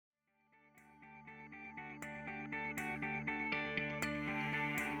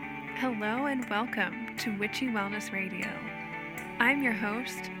Hello and welcome to Witchy Wellness Radio. I'm your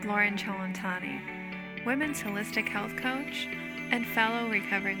host, Lauren Chalantani, women's holistic health coach and fellow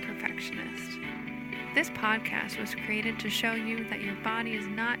recovering perfectionist. This podcast was created to show you that your body is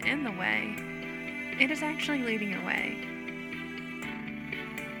not in the way, it is actually leading your way.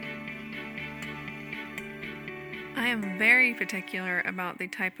 I am very particular about the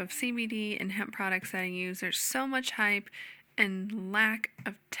type of CBD and hemp products that I use. There's so much hype and lack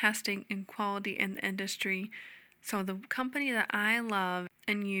of testing and quality in the industry. So the company that I love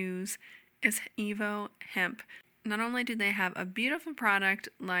and use is Evo Hemp. Not only do they have a beautiful product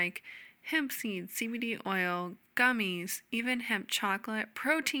like hemp seeds, CBD oil, gummies, even hemp chocolate,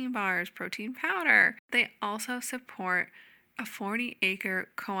 protein bars, protein powder, they also support a 40-acre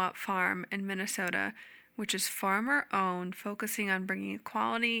co-op farm in Minnesota, which is farmer-owned, focusing on bringing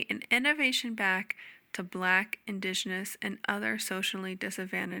equality and innovation back to Black, Indigenous, and other socially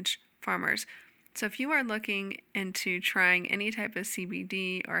disadvantaged farmers. So if you are looking into trying any type of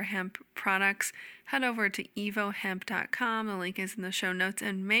CBD or hemp products, head over to evohemp.com. The link is in the show notes,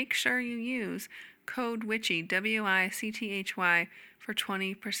 and make sure you use code WICHY, WICTHY, for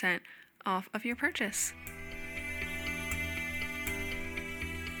 20% off of your purchase.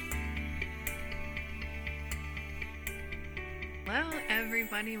 Hello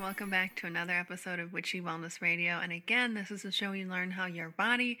everybody, welcome back to another episode of Witchy Wellness Radio. And again, this is a show you learn how your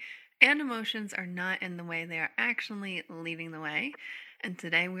body and emotions are not in the way, they are actually leading the way. And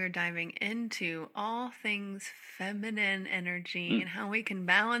today we're diving into all things feminine energy and how we can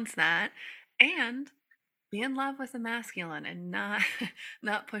balance that and be in love with the masculine and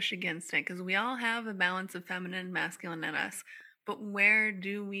not push against it, because we all have a balance of feminine and masculine in us. But where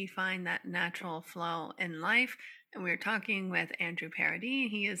do we find that natural flow in life? And we're talking with Andrew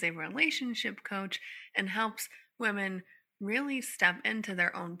Paradis. He is a relationship coach and helps women really step into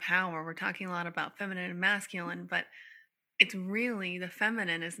their own power. We're talking a lot about feminine and masculine, but it's really, the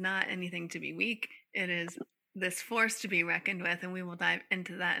feminine is not anything to be weak. It is this force to be reckoned with, and we will dive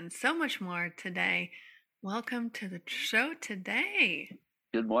into that and so much more today. Welcome to the show today.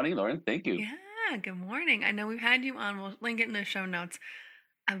 Good morning, Lauren. Thank you. Yeah, good morning. I know we've had you on. We'll link it in the show notes.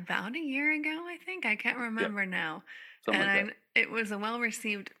 About a year ago, I think. I can't remember now. Something like that. It was a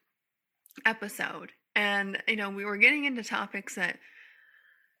well-received episode. And, we were getting into topics that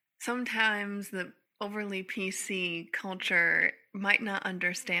sometimes the overly PC culture might not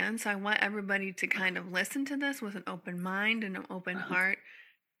understand. So I want everybody to kind of listen to this with an open mind and an open heart.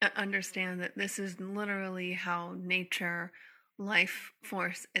 Understand that this is literally how nature, life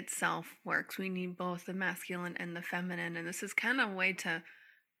force itself works. We need both the masculine and the feminine. And this is kind of a way to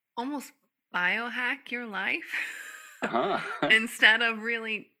almost biohack your life instead of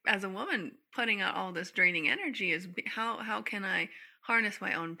really, as a woman, putting out all this draining energy. Is how can I harness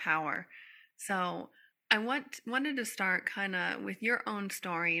my own power? So I wanted to start kind of with your own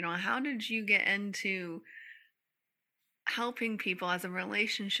story. How did you get into helping people as a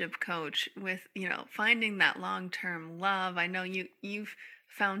relationship coach with finding that long-term love? I know you've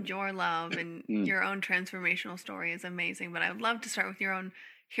found your love, and your own transformational story is amazing, but I would love to start with your own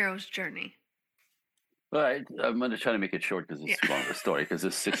hero's journey. Well, I'm going to try to make it short because it's a long story, because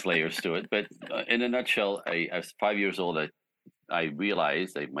there's 6 layers to it. But in a nutshell, I was 5 years old. I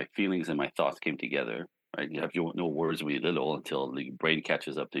realized that my feelings and my thoughts came together. Right? You have no words when you're little until the brain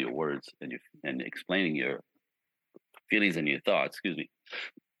catches up to your words and explaining your feelings and your thoughts. Excuse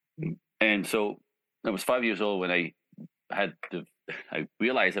me. And so I was 5 years old when I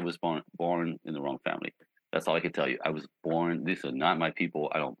realized I was born in the wrong family. That's all I can tell you. I was born, these are not my people.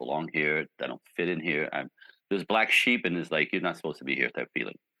 I don't belong here. I don't fit in here. There's black sheep, and it's like, you're not supposed to be here type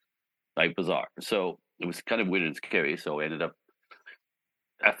feeling. Like, bizarre. So it was kind of weird and scary. So I ended up,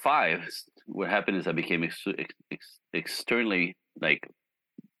 at 5, what happened is I became externally,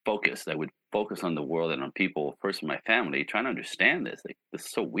 focused. I would focus on the world and on people, first in my family, trying to understand this. Like, this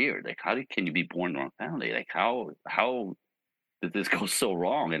is so weird. Like, can you be born in the wrong family? Like, how did this go so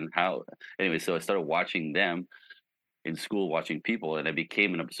wrong? And how, anyway, so I started watching them in school, watching people, and I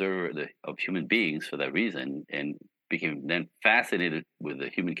became an observer of human beings for that reason, and became then fascinated with the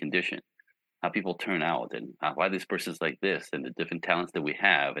human condition, how people turn out, and why this person's like this, and the different talents that we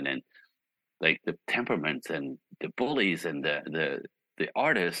have, and then like the temperaments and the bullies and the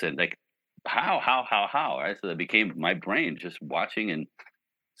artists, and like how, right? So that became my brain, just watching and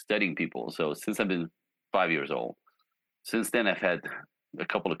studying people. So since I've been 5 years old, since then, I've had a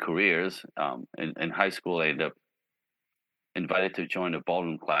couple of careers. In high school, I ended up invited to join a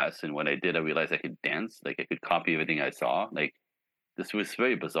ballroom class. And when I did, I realized I could dance. Like, I could copy everything I saw. Like, this was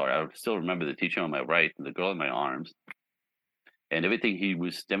very bizarre. I still remember the teacher on my right and the girl in my arms. and everything he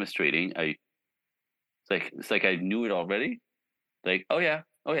was demonstrating, it's like I knew it already. Like, oh yeah,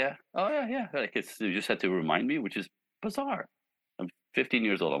 oh yeah, oh yeah, yeah. Like you just had to remind me, which is bizarre. I'm 15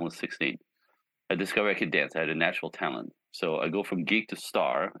 years old, almost 16. I discovered I could dance. I had a natural talent. So I go from geek to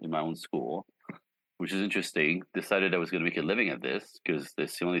star in my own school, which is interesting. Decided I was going to make a living at this because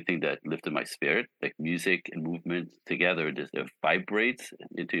that's the only thing that lifted my spirit. Like music and movement together, just it vibrates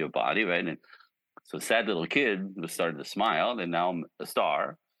into your body, right? And so sad little kid was starting to smile, and now I'm a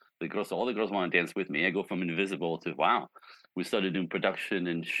star. All the girls want to dance with me. I go from invisible to wow. We started doing production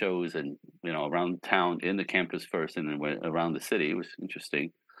and shows, and around town, in the campus first, and then went around the city. It was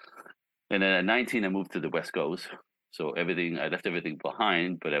interesting. And then at 19, I moved to the West Coast. So I left everything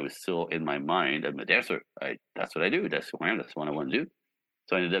behind, but I was still in my mind. I'm a dancer. That's what I do. That's who I am. That's what I want to do.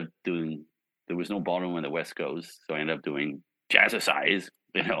 So I ended up doing. There was no ballroom on the West Coast, so I ended up doing jazzercise,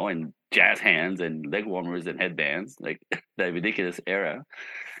 and jazz hands and leg warmers and headbands, like that ridiculous era.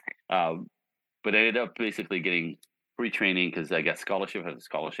 Um, but I ended up basically getting free training because I got scholarship after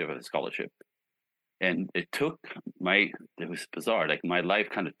scholarship after scholarship. And it was bizarre. Like my life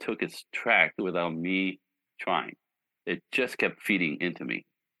kind of took its track without me trying. It just kept feeding into me.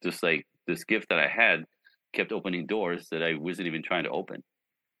 Just like this gift that I had kept opening doors that I wasn't even trying to open.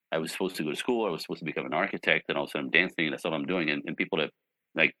 I was supposed to go to school. I was supposed to become an architect, and all of a sudden I'm dancing, and that's all I'm doing. And people that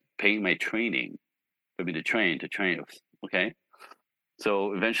like paying my training for me to train. Okay.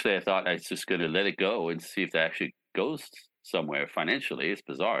 So eventually I thought I was just going to let it go and see if that actually goes somewhere financially. It's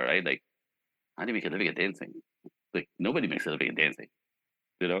bizarre, right? Like, how do you make a living at dancing? Like, nobody makes a living at dancing,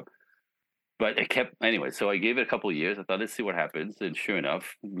 you know? But it kept, anyway, so I gave it a couple of years. I thought, let's see what happens. And sure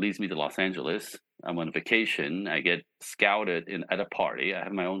enough, it leads me to Los Angeles. I'm on vacation. I get scouted at a party. I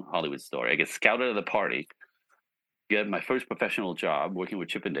have my own Hollywood story. I get scouted at a party, get my first professional job working with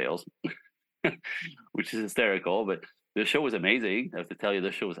Chippendales, which is hysterical. But the show was amazing. I have to tell you,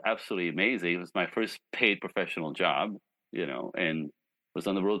 the show was absolutely amazing. It was my first paid professional job, and was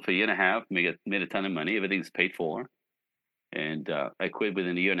on the road for a year and a half, made a ton of money. Everything's paid for. And I quit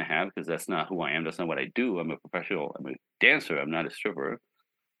within a year and a half because that's not who I am. That's not what I do. I'm a professional. I'm a dancer. I'm not a stripper.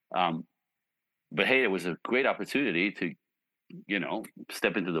 But hey, it was a great opportunity to,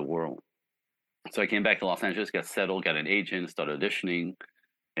 step into the world. So I came back to Los Angeles, got settled, got an agent, started auditioning.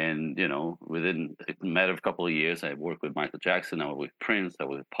 And, within a matter of a couple of years, I worked with Michael Jackson. I worked with Prince. I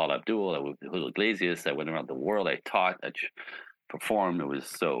worked with Paul Abdul. I worked with Julio Iglesias. I went around the world. I taught. I performed. It was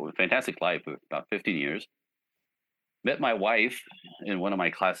so a fantastic life for about 15 years. Met my wife in one of my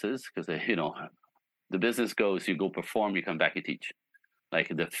classes because, the business goes, you go perform, you come back, you teach. Like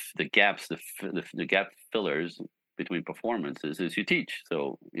the gaps, the gap fillers between performances is you teach.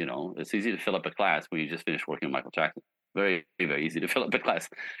 So, it's easy to fill up a class when you just finished working with Michael Jackson. Very, very easy to fill up a class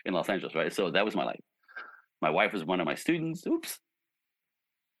in Los Angeles, right? So that was my life. My wife was one of my students. Oops.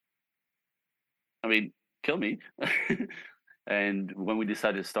 I mean, kill me. And when we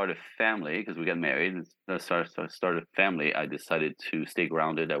decided to start a family, because we got married and started a family, I decided to stay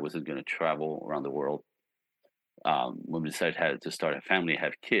grounded. I wasn't going to travel around the world. When we decided to start a family,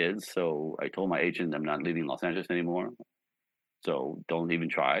 have kids, so I told my agent I'm not leaving Los Angeles anymore. So don't even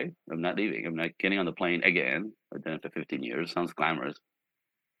try. I'm not leaving. I'm not getting on the plane again. I've done it for 15 years. Sounds glamorous.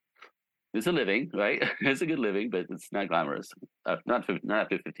 It's a living, right? It's a good living, but it's not glamorous. Not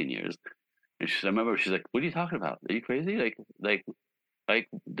after 15 years. And I remember she's like, "What are you talking about? Are you crazy? Like, but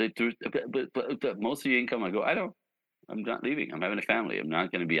most of your income." I go, "I don't. I'm not leaving. I'm having a family. I'm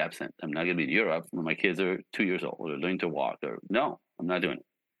not going to be absent. I'm not going to be in Europe when my kids are 2 years old or learning to walk. Or no, I'm not doing it."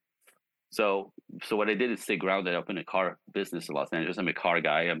 So what I did is stay grounded up in a car business in Los Angeles. I'm a car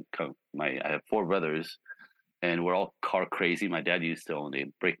guy. I have 4 brothers, and we're all car crazy. My dad used to own a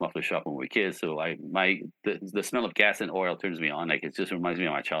brake muffler shop when we were kids. So the smell of gas and oil turns me on. Like it just reminds me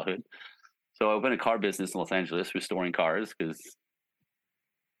of my childhood. So I opened a car business in Los Angeles, restoring cars because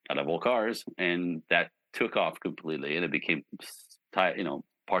I love old cars, and that took off completely, and it became,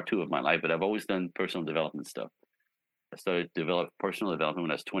 part 2 of my life. But I've always done personal development stuff. I started to develop personal development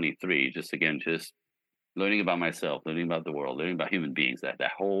when I was 23. Just learning about myself, learning about the world, learning about human beings. That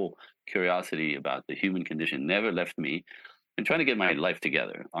whole curiosity about the human condition never left me, and trying to get my life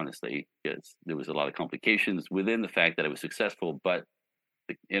together. Honestly, because there was a lot of complications within the fact that I was successful, but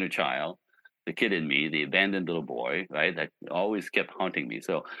the inner child, the kid in me, the abandoned little boy, right? That always kept haunting me.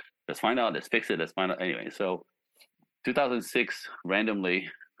 So let's find out, let's fix it, let's find out. Anyway, so 2006, randomly,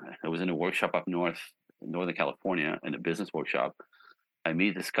 I was in a workshop up north, in Northern California, in a business workshop. I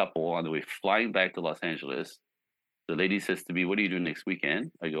meet this couple on the way flying back to Los Angeles. The lady says to me, "What are you doing next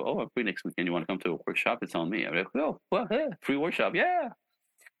weekend?" I go, "Oh, I'm free next weekend. You want to come to a workshop? It's on me." I'm like, "Oh, well, hey, free workshop, yeah."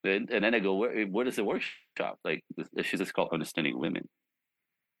 And then I go, what is the workshop? Like, she's just called Understanding Women.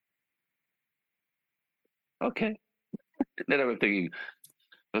 Okay. And then I'm thinking,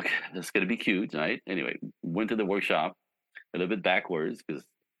 okay, that's going to be cute, right? Anyway, went to the workshop a little bit backwards because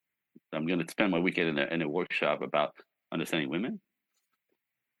I'm going to spend my weekend in a workshop about understanding women.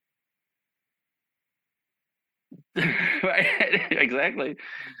 Right? Exactly.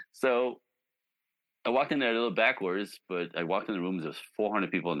 So I walked in there a little backwards, but I walked in the room. There's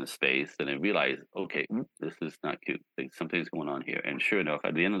 400 people in the space, and I realized, okay, this is not cute. Like, something's going on here. And sure enough,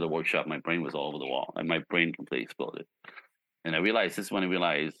 at the end of the workshop, my brain was all over the wall, and my brain completely exploded. And I realized this is when I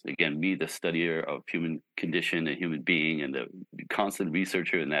realized, again, me, the studier of human condition and human being, and the constant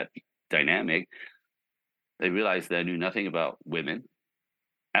researcher in that dynamic, I realized that I knew nothing about women,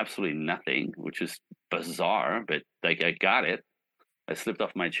 absolutely nothing, which is bizarre, but like I got it. I slipped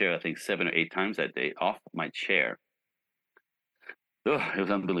off my chair, I think 7 or 8 times that day, off my chair. Oh, it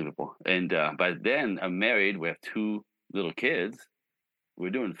was unbelievable. And by then, I'm married. We have 2 little kids. We're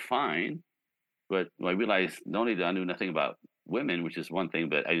doing fine. But I realized not only did I knew nothing about women, which is one thing,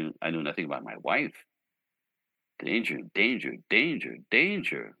 but I knew nothing about my wife. Danger, danger, danger,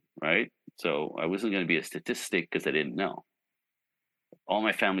 danger, right? So I wasn't going to be a statistic because I didn't know. All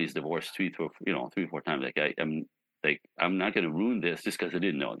my family is divorced 3 or 4 times. I'm not going to ruin this just because I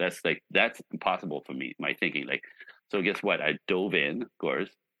didn't know. That's impossible for me. My thinking, so guess what? I dove in, of course,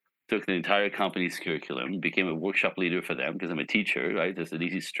 took the entire company's curriculum, became a workshop leader for them because I'm a teacher, right? That's an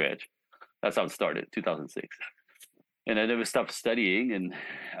easy stretch. That's how it started, 2006. And I never stopped studying and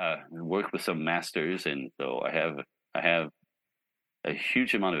worked with some masters, and so I have a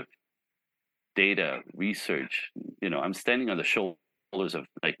huge amount of data research. I'm standing on the shoulders of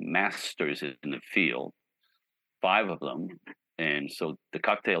like masters in the field, 5 of them, and so the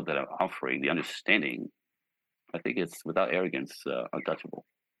cocktail that I'm offering, the understanding, I think it's without arrogance, untouchable.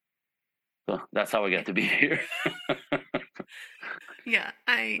 So that's how I got to be here. Yeah,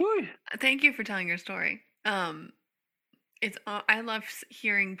 I Woo. thank you for telling your story. It's I love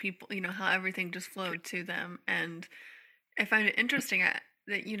hearing people, how everything just flowed to them, and I find it interesting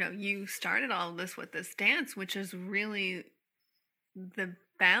that you started all of this with this dance, which is really the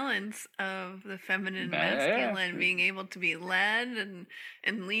balance of the feminine and Yeah, masculine being able to be led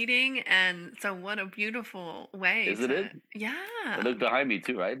and leading, and so what a beautiful way isn't it? to, yeah, Look behind me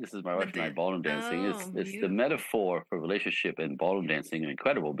too, right? This is my the wife and I ballroom dancing. oh, It's the beautiful. metaphor for relationship and ballroom dancing are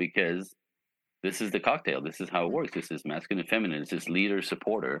incredible because this is the cocktail. This is how it works. This is masculine and feminine. This is leader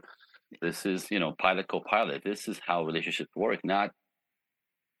supporter. This is pilot co-pilot. This is how relationships work. Not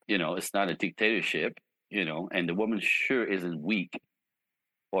it's not a dictatorship. And the woman sure isn't weak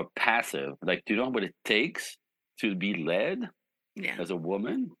or passive. Like, do you know what it takes to be led Yeah. as a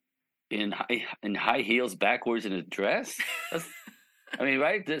woman in high heels, backwards in a dress? That's, I mean,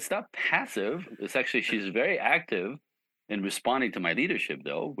 right? It's not passive. It's actually she's very active in responding to my leadership,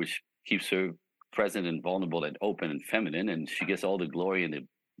 though, which keeps her present and vulnerable and open and feminine, and she gets all the glory and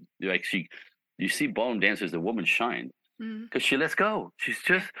you see ballroom dancers, the woman shine Mhm. because she lets go. She's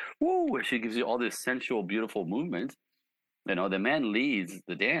Yeah. just woo. She gives you all this sensual, beautiful movement. The man leads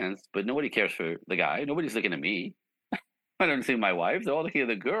the dance, but nobody cares for the guy. Nobody's looking at me. I don't see my wife. They're all looking at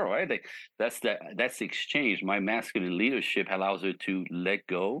the girl, right? That's the exchange. My masculine leadership allows her to let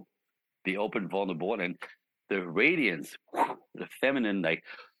go, be open, vulnerable, and the radiance, the feminine,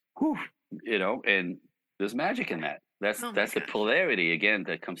 whew, and there's magic in that. That's Oh my that's the gosh. polarity again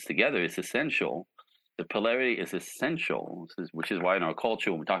that comes together. It's essential. The polarity is essential, which is why in our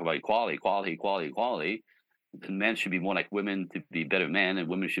culture when we talk about equality, equality, equality, equality, men should be more like women to be better men, and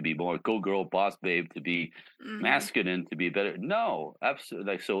women should be more go girl, boss babe to be Hmm. masculine to be better. No,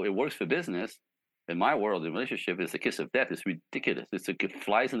 absolutely. So it works for business. In my world, the relationship is the kiss of death. It's ridiculous. It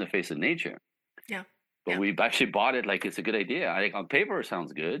flies in the face of nature. Yeah. But Yeah. we've actually bought it like it's a good idea. I think on paper it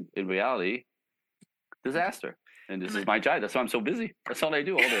sounds good. In reality, disaster. And this And is my job. That's why I'm so busy. That's all I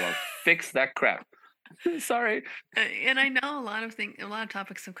do all day long. Fix that crap. Sorry. and I know a lot of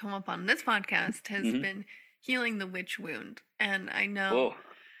topics have come up on this podcast has Hmm. been healing the witch wound, and I know Whoa.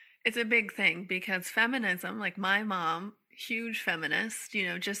 it's a big thing because feminism, like my mom, huge feminist,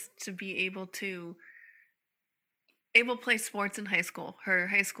 just to be able to play sports in high school. Her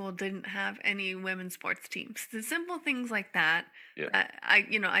high school didn't have any women's sports teams. The simple things like that, Yeah.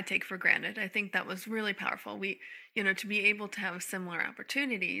 I take for granted. I think that was really powerful. To be able to have similar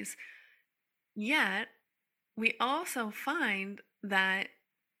opportunities. Yet, we also find that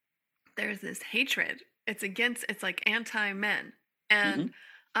there's this hatred. It's like anti-men. Hmm. And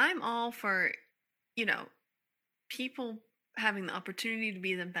I'm all for, you know, people having the opportunity to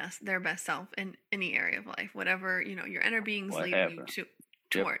be their best self in any area of life, whatever, your inner being's leading you Whatever.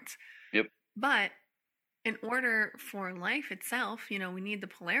 Yep. towards. Yep. But in order for life itself, we need the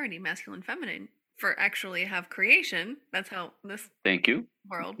polarity, masculine, feminine, for actually have creation. That's how this Thank you.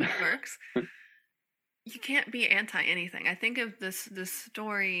 world works. You can't be anti anything. I think of this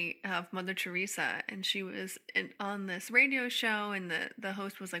story of Mother Teresa, and she was on this radio show, and the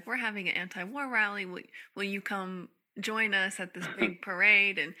host was like, "We're having an anti-war rally. Will you come join us at this big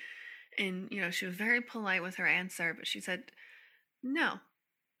parade?" And she was very polite with her answer, but she said, "No.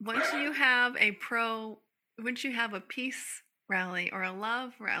 Once you have once you have a peace rally or a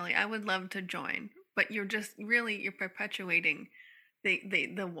love rally, I would love to join. But you're perpetuating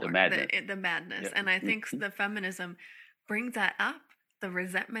the war, the madness." Yep. And I think the feminism brings that up, the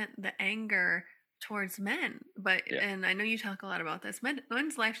resentment, the anger towards men. And I know you talk a lot about this.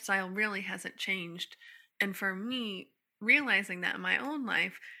 Men's lifestyle really hasn't changed. And for me, realizing that in my own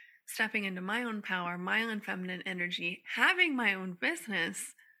life, stepping into my own power, my own feminine energy, having my own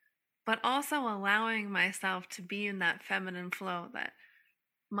business, but also allowing myself to be in that feminine flow, that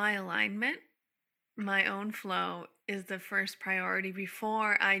my alignment, my own flow is the first priority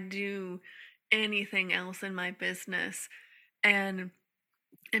before I do anything else in my business. And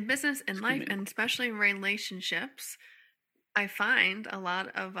in business and life, and especially in relationships, I find a lot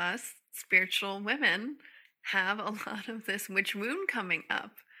of us spiritual women have a lot of this witch wound coming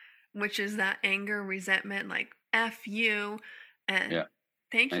up, which is that anger, resentment, like F you. And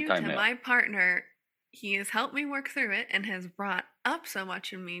thank you to my partner. He has helped me work through it and has brought up so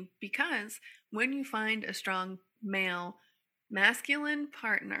much in me, because when you find a strong male, masculine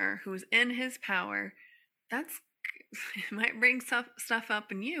partner who's in his power, it might bring stuff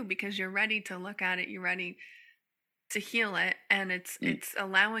up in you because you're ready to look at it, you're ready to heal it, and it's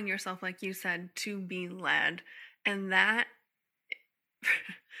allowing yourself, like you said, to be led. And that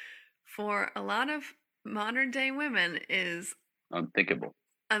for a lot of modern day women is unthinkable.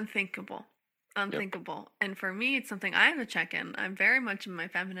 Yep. And for me, it's something I have to check in. I'm very much in my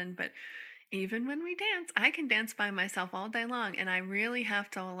feminine, but even when we dance, I can dance by myself all day long, and I really have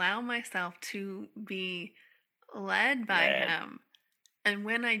to allow myself to be led by him. And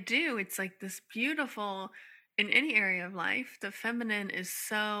when I do, it's like this beautiful, in any area of life, the feminine is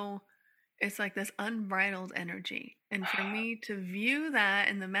it's like this unbridled energy. And for me to view that,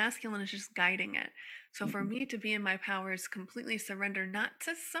 and the masculine is just guiding it. So for me to be in my power is completely surrender, not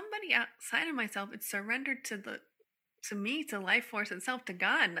to somebody outside of myself. It's surrendered to me, to life force itself, to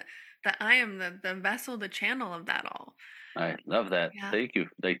God, that I am the vessel, the channel of that all. I love that. Yeah. Thank you.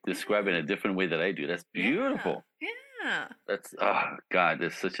 Like describing a different way that I do. That's beautiful. Yeah. That's, oh God,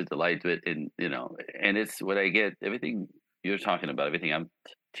 it's such a delight. And and it's what I get, everything you're talking about, everything I'm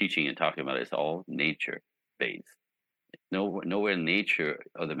teaching and talking about, is all nature based. Nowhere in nature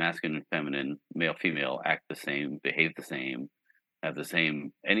are the masculine and feminine, male, female, act the same, behave the same, have the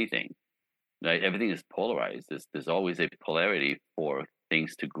same anything. Right? Everything is polarized. There's always a polarity for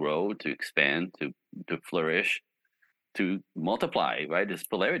things to grow, to expand, to flourish, to multiply. Right? This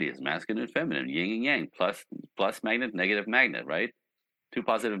polarity is masculine and feminine, yin and yang, plus magnet, negative magnet. Right? Two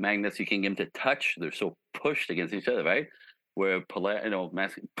positive magnets, you can't get them to touch. They're so pushed against each other. Right? Where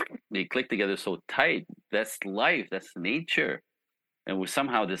they click together so tight. That's life. That's nature. And we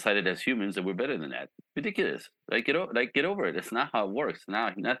somehow decided as humans that we're better than that. Ridiculous. Get over it. It's not how it works.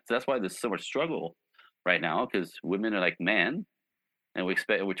 That's why there's so much struggle right now, because women are like men, and we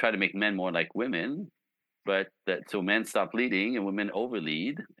try to make men more like women. But so men stop leading and women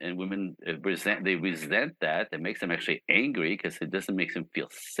overlead, and women resent that. It makes them actually angry because it doesn't make them feel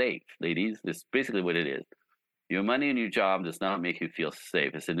safe. Ladies, that's basically what it is. Your money and your job does not make you feel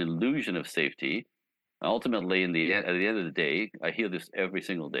safe. It's an illusion of safety. Ultimately, at the end of the day, I hear this every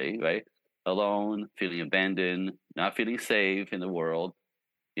single day, right? Alone, feeling abandoned, not feeling safe in the world.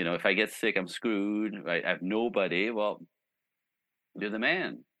 If I get sick, I'm screwed, right? I have nobody. Well, you're the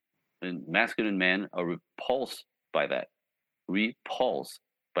man. And masculine men are repulsed by that. Repulsed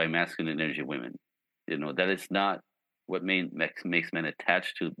by masculine energy women. That is not what makes men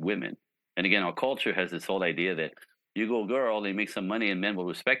attached to women. And again, our culture has this whole idea that you go girl, and you make some money, and men will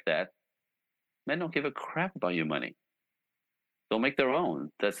respect that. Men don't give a crap about your money. They'll make their own.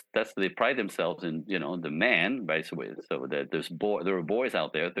 They pride themselves in the man, right? So that there are boys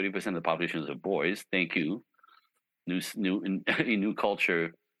out there. 30% of the population are boys. Thank you. New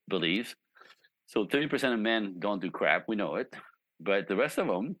culture beliefs. So 30% of men don't do crap. We know it, but the rest of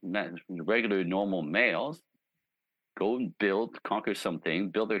them, regular normal males, go and conquer something,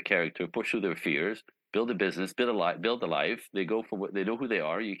 build their character, push through their fears, build a business, build a life. They go for what they know who they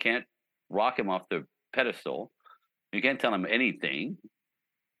are. You can't rock them off their pedestal. You can't tell them anything.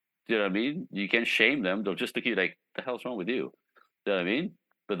 Do you know what I mean? You can't shame them. They'll just look at you like, the hell's wrong with you? Do you know what I mean?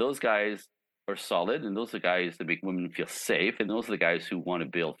 But those guys are solid, and those are the guys that make women feel safe, and those are the guys who want to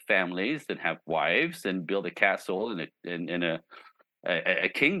build families and have wives and build a castle and a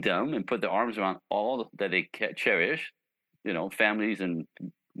kingdom and put their arms around all that they cherish, families and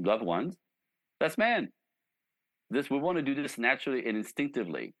loved ones. That's man. This we want to do this naturally and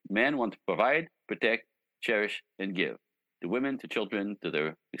instinctively. Men want to provide, protect, cherish, and give to women, to children, to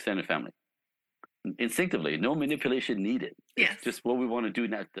their extended family. Instinctively, no manipulation needed. Yes. It's just what we want to do.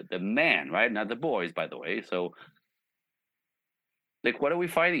 Not the man, right? Not the boys, by the way. So, like, what are we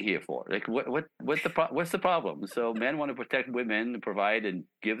fighting here for? Like, what's the problem? So, men want to protect women, provide, and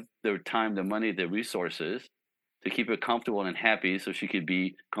give their time, their money, their resources to keep her comfortable and happy, so she could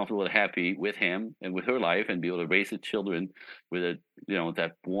be comfortable and happy with him and with her life, and be able to raise the children with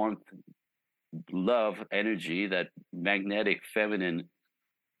that warmth, love, energy, that magnetic, feminine,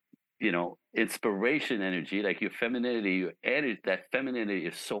 inspiration energy, like your femininity, your energy. That femininity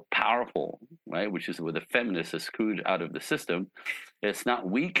is so powerful, right? Which is where the feminists are screwed out of the system. It's not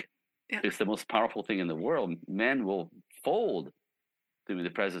weak. Yeah. It's the most powerful thing in the world. Men will fold to the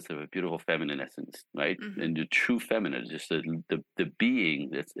presence of a beautiful feminine essence, right? Mm-hmm. And the true feminine, just the being.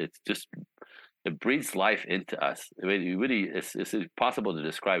 It's just, it breathes life into us. I mean, it really, it's impossible to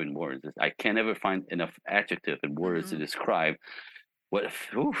describe in words. I can never find enough adjective and words Mm-hmm. to describe what.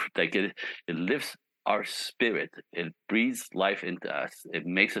 Like it lifts our spirit. It breathes life into us. It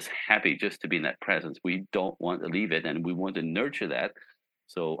makes us happy just to be in that presence. We don't want to leave it, and we want to nurture that.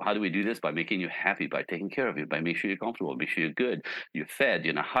 So how do we do this? By making you happy, by taking care of you, by making sure you're comfortable, make sure you're good, you're fed,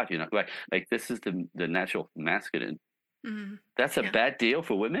 you're not hot, you're not right. Like this is the natural masculine. Mm-hmm. That's a Yeah. bad deal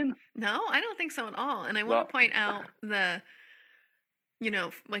for women? No, I don't think so at all. And I want Well, to point out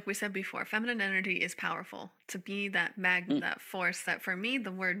like we said before, feminine energy is powerful. To be that magnet, that force, that for me,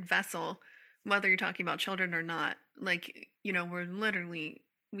 the word vessel, whether you're talking about children or not, like,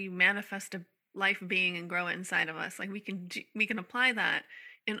 we manifest a life being and grow it inside of us. Like we can apply that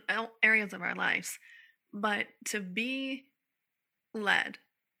in all areas of our lives. But to be led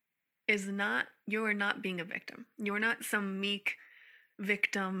is not, you're not being a victim. You're not some meek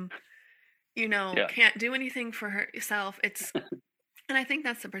victim, yeah. can't do anything for herself. And I think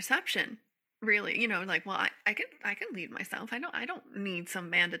that's the perception, really. Like, well, I can lead myself. I don't need some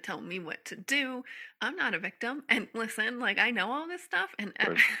man to tell me what to do. I'm not a victim. And listen, like I know all this stuff, and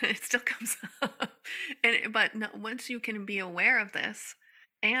it still comes up. But no, once you can be aware of this,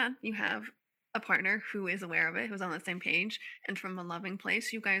 and you have a partner who is aware of it, who's on the same page, and from a loving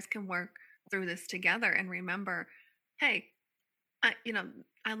place, you guys can work through this together and remember, hey,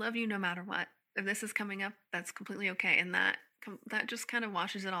 I love you no matter what. If this is coming up, that's completely okay. And that just kind of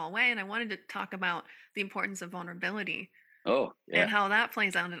washes it all away. And I wanted to talk about the importance of vulnerability. Oh, yeah. And how that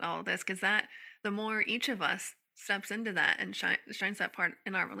plays out in all of this, because the more each of us steps into that and shines that part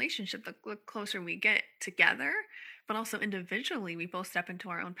in our relationship, the closer we get together, but also individually, we both step into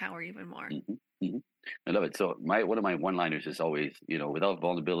our own power even more. Mm-hmm. Mm-hmm. I love it. So one of my one-liners is always, without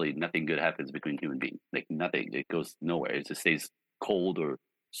vulnerability, nothing good happens between human beings. Like nothing, it goes nowhere. It just stays cold or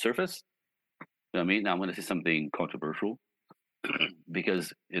surface. You know what I mean? Now I'm going to say something controversial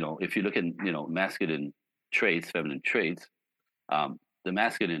because, if you look at, masculine traits, feminine traits, the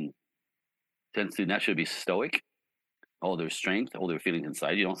masculine tends to naturally be stoic, all their strength, all their feelings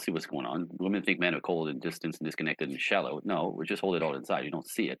inside. You don't see what's going on. Women think men are cold and distant and disconnected and shallow. No, we just hold it all inside. You don't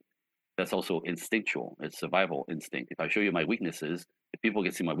see it. That's also instinctual. It's survival instinct. If I show you my weaknesses, if people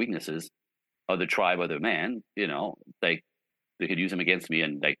can see my weaknesses, other tribe, other man, like they could use them against me,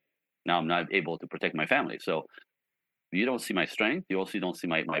 and like now I'm not able to protect my family. So you don't see my strength. You also don't see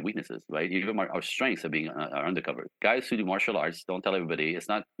my weaknesses, right? Even our strengths are undercover. Guys who do martial arts don't tell everybody.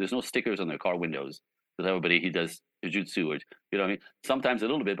 There's no stickers on their car windows. Because everybody he does jiu-jitsu, or what I mean. Sometimes a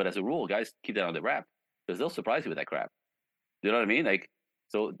little bit, but as a rule, guys keep that on the wrap because they'll surprise you with that crap. You know what I mean? Like,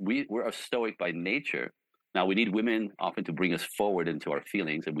 so we're a stoic by nature. Now we need women often to bring us forward into our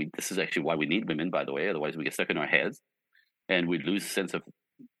feelings, and this is actually why we need women, by the way. Otherwise, we get stuck in our heads, and we lose sense of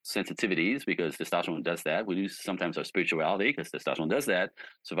sensitivities because testosterone does that. We lose sometimes our spirituality because testosterone does that.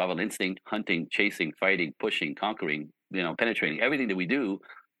 Survival instinct, hunting, chasing, fighting, pushing, conquering, penetrating. Everything that we do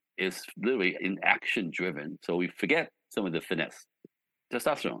is literally in action driven. So we forget some of the finesse.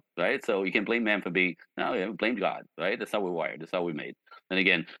 Testosterone, right? So you can blame man for being, no, yeah, blame God, right? That's how we're wired. That's how we're made. And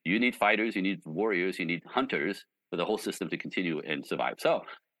again, you need fighters, you need warriors, you need hunters for the whole system to continue and survive. So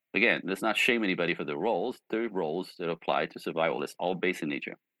again, let's not shame anybody for their roles. They're roles that apply to survival. It's all based in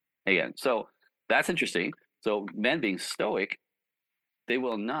nature. Again, so that's interesting. So men being stoic, they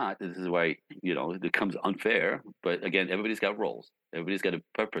will not, this is why, it becomes unfair. But again, everybody's got roles. Everybody's got a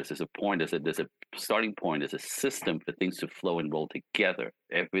purpose. There's a point. There's a starting point. There's a system for things to flow and roll together.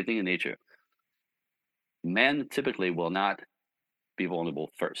 Everything in nature. Men typically will not be vulnerable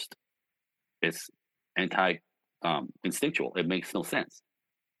first. It's anti instinctual. It makes no sense.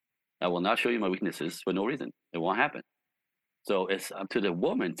 I will not show you my weaknesses for no reason. It won't happen. So it's up to the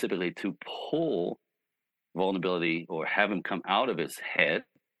woman typically to pull vulnerability or have him come out of his head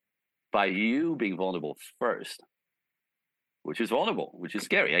by you being vulnerable first, which is vulnerable, which is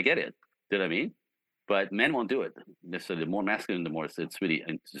scary. I get it. You know what I mean? But men won't do it. So the more masculine, the more it's really,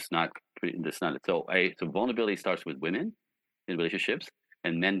 and it's just not, it's not. So vulnerability starts with women in relationships,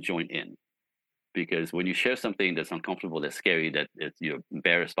 and men join in. Because when you share something that's uncomfortable, that's scary, that you're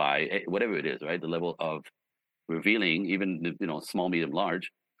embarrassed by, whatever it is, right? The level of revealing, even small, medium,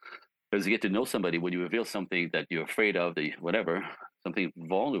 large, as you get to know somebody, when you reveal something that you're afraid of, whatever, something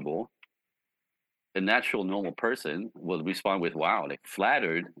vulnerable, a natural, normal person will respond with, wow, like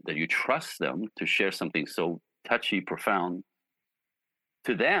flattered that you trust them to share something so touchy, profound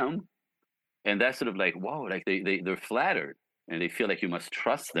to them. And that's sort of like, wow, like they're flattered and they feel like you must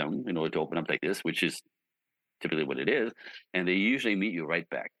trust them in order to open up like this, which is typically what it is. And they usually meet you right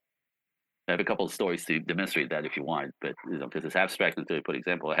back. I have a couple of stories to demonstrate that if you want, but because it's abstract until you put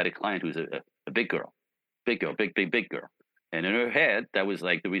example. I had a client who's a big girl, big girl, big girl. And in her head, that was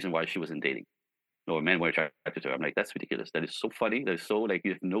like the reason why she wasn't dating. Or men were attracted to her. I'm like, that's ridiculous. That is so funny. That is so like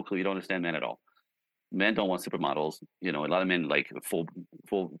you have no clue. You don't understand men at all. Men don't want supermodels. A lot of men like full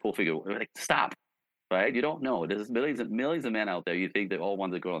figure. Like, stop, right? You don't know. There's millions and millions of men out there. You think they all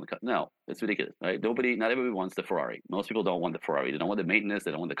want the girl on the cut. No, it's ridiculous, right? Not everybody wants the Ferrari. Most people don't want the Ferrari. They don't want the maintenance.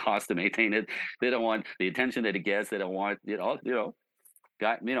 They don't want the cost to maintain it. They don't want the attention that it gets. They don't want,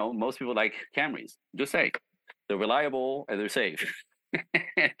 most people like Camrys. Just say they're reliable and they're safe.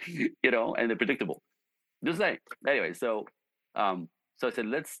 And they're predictable. Just like anyway, so I said,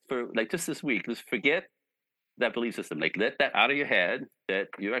 just this week, let's forget that belief system. Like, let that out of your head that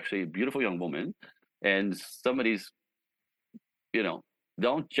you're actually a beautiful young woman, and somebody's,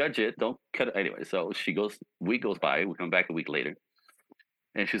 don't judge it, don't cut it. Anyway, so week goes by, we come back a week later,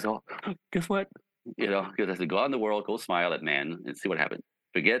 and she's all, guess what? Because I said, go out in the world, go smile at man, and see what happens.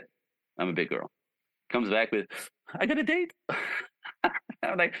 Forget I'm a big girl. Comes back with, I got a date.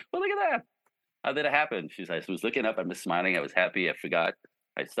 I'm like, well, look at that. How did it happen? I was looking up, I was smiling, I was happy, I forgot.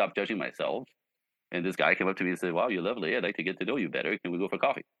 I stopped judging myself. And this guy came up to me and said, wow, you're lovely. I'd like to get to know you better. Can we go for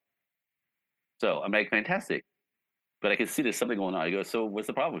coffee? So I'm like, fantastic. But I can see there's something going on. I go, so what's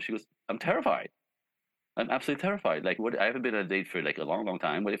the problem? She goes, I'm terrified. I'm absolutely terrified. Like, what? I haven't been on a date for like a long, long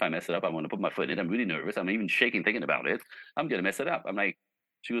time. What if I mess it up? I want to put my foot in it. I'm really nervous. I'm even shaking thinking about it. I'm going to mess it up. I'm like,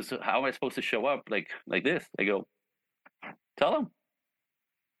 she goes, so how am I supposed to show up like this? I go, tell him.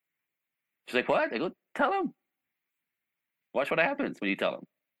 She's like, what? I go, tell him. Watch what happens when you tell him.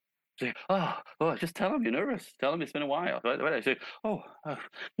 She's like, oh, just tell him you're nervous. Tell him it's been a while. I say,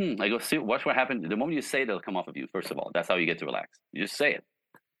 I go, see, watch what happens. The moment you say it, it'll come off of you, first of all. That's how you get to relax. You just say it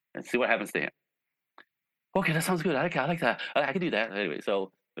and see what happens to him. Okay, that sounds good. I like that. I can do that. Anyway,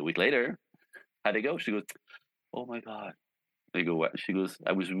 so a week later, how'd it go? She goes, oh my God. I go, what? She goes,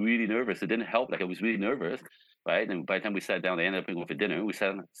 I was really nervous. It didn't help. Like, I was really nervous. Right. And by the time we sat down, they ended up going for dinner. We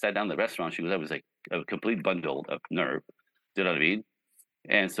sat down in the restaurant. She goes, I was like a complete bundle of nerve. Do you know what I mean?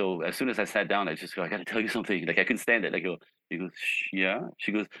 And so as soon as I sat down, I just go, I got to tell you something. Like, I couldn't stand it. He goes, yeah.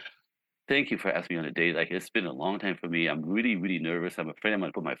 She goes, thank you for asking me on a date. Like, it's been a long time for me. I'm really, really nervous. I'm afraid I'm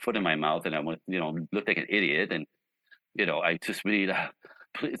going to put my foot in my mouth and I want, look like an idiot. And, I just really,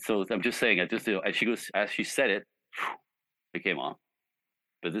 so I'm just saying, and she goes, as she said it, it came off.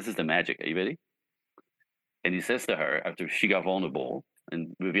 But this is the magic. Are you ready? And he says to her, after she got vulnerable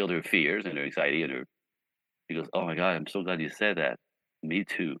and revealed her fears and her anxiety he goes, oh my God, I'm so glad you said that. Me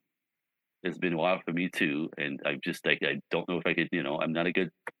too. It's been a while for me too. And I'm just like, I don't know if I could, I'm not a good,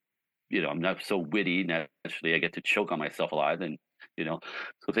 I'm not so witty. Naturally, I get to choke on myself a lot. And, so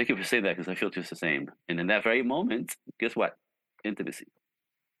thank you for saying that because I feel just the same. And in that very moment, guess what? Intimacy.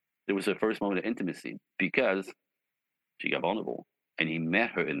 There was her first moment of intimacy because she got vulnerable. And he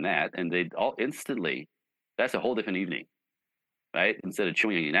met her in that. And they all instantly, that's a whole different evening, right? Instead of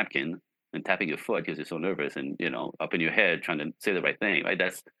chewing on your napkin and tapping your foot because you're so nervous and, up in your head trying to say the right thing, right?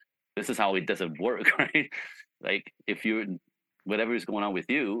 This is how it doesn't work, right? Like, if whatever is going on with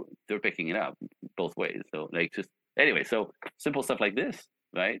you, they're picking it up both ways. So anyway, so simple stuff like this,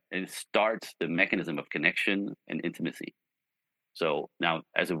 right? And it starts the mechanism of connection and intimacy. So now,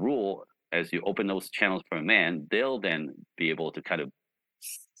 as a rule, as you open those channels for a man, they'll then be able to kind of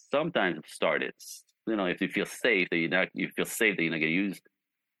sometimes start it. If you feel safe that you're not going to use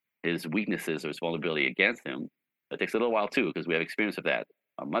his weaknesses or his vulnerability against him. It takes a little while too, because we have experience of that.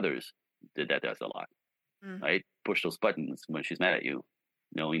 Our mothers did that to us a lot, Mm. right? Push those buttons when she's mad at you,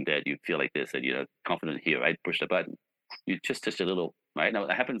 knowing that you feel like this and you're confident here, right? Push the button. You just touch a little, right? Now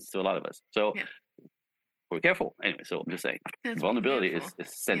that happens to a lot of us. So Yeah. we're careful. Anyway, so I'm just saying, It's vulnerability beautiful. is Yeah.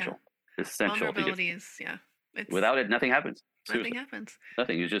 essential. It's essential. Vulnerability is, yeah. It's Without it, nothing happens. nothing Seriously, happens.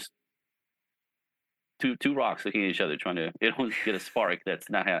 nothing. You just two rocks looking at each other, trying to get a spark that's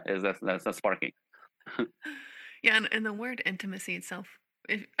not that's not sparking. Yeah, and the word intimacy itself,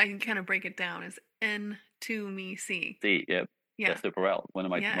 if I can kind of break it down, is N to me C. See, yeah, Yeah. Esther Perel, one of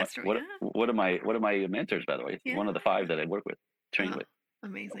my, Yeah, my Esther, what yeah. one of my mentors, by the way. Yeah. One of the 5 that I work with, train Oh, with.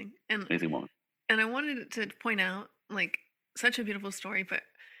 amazing. Amazing woman. And I wanted to point out, like, such a beautiful story, but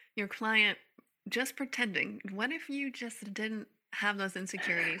your client just pretending. What if you just didn't have those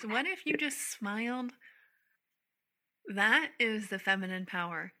insecurities? What if you just smiled? That is the feminine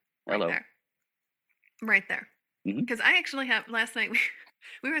power right Hello. there. Right there. Mhm. Because I actually have, last night,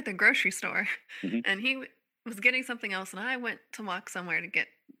 we were at the grocery store Mhm. and he was getting something else, and I went to walk somewhere to get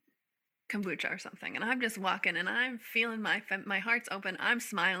kombucha or something, and I'm just walking and I'm feeling my heart's open, I'm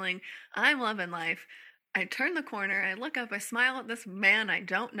smiling, I'm loving life. I turn the corner, I look up, I smile at this man I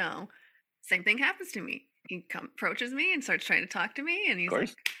don't know. Same thing happens to me. He approaches me and starts trying to talk to me, and Of he's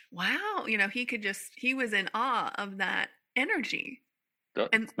course. like, wow, he was in awe of that energy.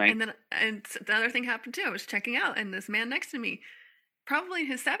 And then the other thing happened too. I was checking out, and this man next to me, probably in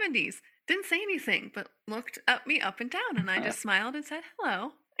his 70s, didn't say anything, but looked at me up and down, and I just smiled and said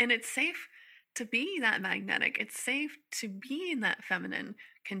hello. And it's safe to be that magnetic. It's safe to be in that feminine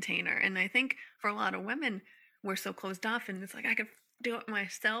container. And I think for a lot of women, we're so closed off, and it's like, I could do it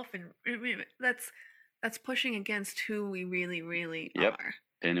myself, and that's pushing against who we really, really Yep. are.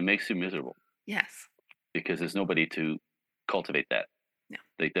 And it makes you miserable. Yes. Because there's nobody to cultivate that. No.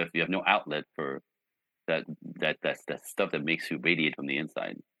 Like you have no outlet for that stuff that makes you radiate from the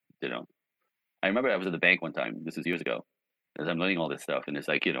inside. I remember I was at the bank one time. This is years ago. As I'm learning all this stuff, and it's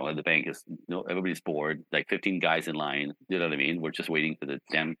like, at the bank is, everybody's bored, like 15 guys in line. You know what I mean? We're just waiting for the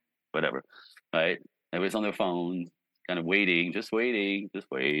damn whatever, right? Everybody's on their phones, kind of waiting, just waiting, just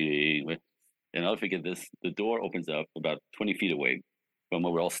waiting. And I'll forget this. The door opens up about 20 feet away from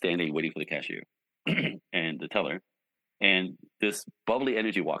where we're all standing waiting for the cashier and the teller. And this bubbly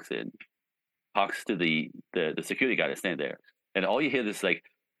energy walks in, talks to the security guy that's standing there. And all you hear is like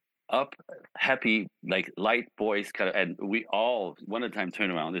up, happy, like light voice kind of. And we all, one at a time,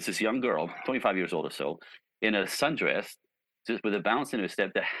 turn around. There's this young girl, 25 years old or so, in a sundress, just with a bounce in her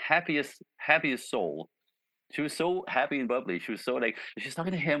step, the happiest soul. She was so happy and bubbly. She was so like, she's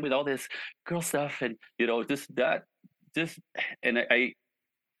talking to him with all this girl stuff and, and I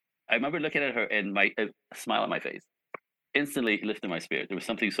remember looking at her and a smile on my face instantly lifted my spirit. There was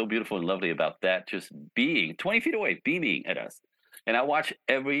something so beautiful and lovely about that, just being 20 feet away, beaming at us. And I watch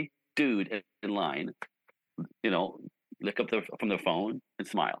every dude in line, look up from their phone and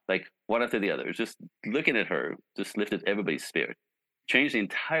smile, like one after the other. It's just looking at her just lifted everybody's spirit, changed the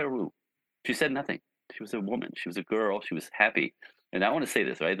entire room. She said nothing. She was a woman. She was a girl. She was happy. And I want to say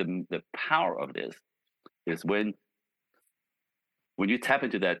this, right? The power of this is when you tap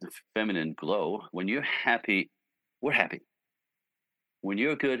into that feminine glow, when you're happy, we're happy. When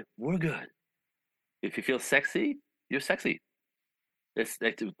you're good, we're good. If you feel sexy, you're sexy. It's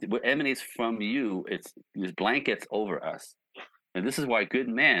like what emanates from you. It's these blankets over us. And this is why good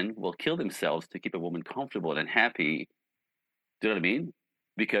men will kill themselves to keep a woman comfortable and happy. Do you know what I mean?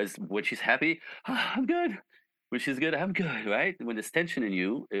 Because when she's happy, I'm good. When she's good, I'm good, right? When there's tension in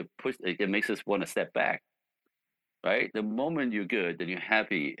you, it makes us want to step back, right? The moment you're good, then you're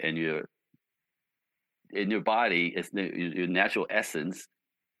happy, and you're in your body, it's your natural essence.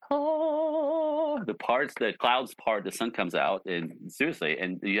 Oh, the clouds part, the sun comes out, and seriously,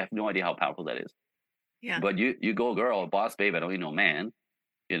 and you have no idea how powerful that is. Yeah. But you go, girl, boss babe, I don't need no man,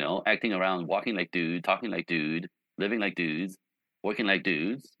 acting around, walking like dude, talking like dude, living like dudes, working like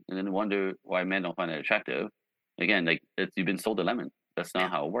dudes, and then wonder why men don't find it attractive. Again, like you've been sold a lemon. That's not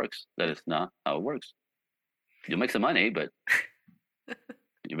how it works. That is not how it works. You'll make some money, but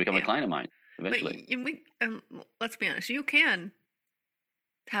you become a client of mine eventually. But let's be honest, you can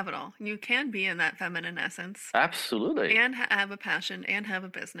have it all. You can be in that feminine essence. Absolutely. And have a passion and have a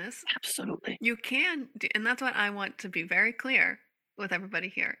business. Absolutely. You can, and that's what I want to be very clear with everybody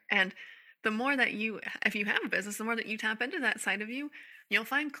here. And the more that if you have a business, the more that you tap into that side of you, you'll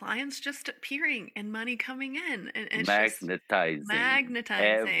find clients just appearing and money coming in. And it's magnetizing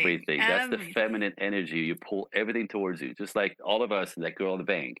everything. That's the feminine energy. You pull everything towards you, just like all of us, that girl in the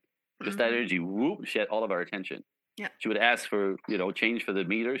bank. Just that energy, whoop, she had all of our attention. Yeah. She would ask for, change for the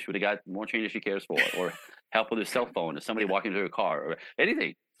meter. She would have got more change as she cares for, or help with their cell phone, or somebody walking to their car, or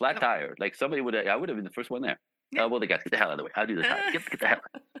anything, flat tire. Like somebody I would have been the first one there. Yeah. Well, they got get the hell out of the way. I'll do the tire. Get the hell.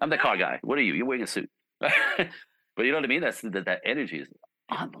 I'm the car guy. What are you? You're wearing a suit. But you know what I mean? That energy is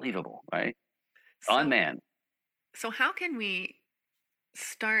unbelievable, right? On man. So how can we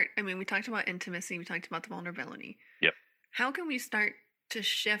start? I mean, we talked about intimacy. We talked about the vulnerability. Yep. How can we start to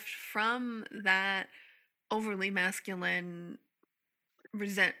shift from that overly masculine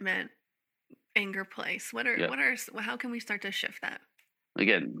resentment, anger place? How can we start to shift that?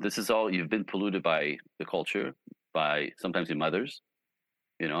 Again, this is all you've been polluted by the culture, by sometimes your mothers.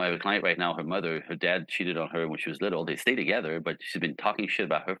 You know, I have a client right now, her dad cheated on her when she was little. They stay together, but she's been talking shit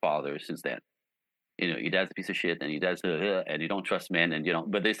about her father since then. You know, your dad's a piece of shit, and your dad's and you don't trust men, and you know,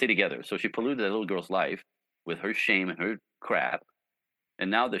 but they stay together. So she polluted that little girl's life with her shame and her crap. And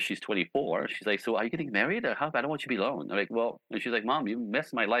now that she's 24, she's like, "So are you getting married? Or how? I don't want you to be alone." I'm like, "Well," and she's like, "Mom, you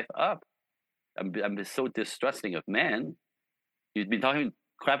messed my life up. I'm so distrusting of men. You've been talking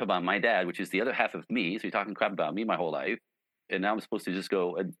crap about my dad, which is the other half of me. So you're talking crap about me my whole life, and now I'm supposed to just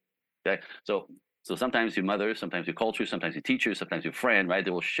go and so." So sometimes your mother, sometimes your culture, sometimes your teacher, sometimes your friend, right? They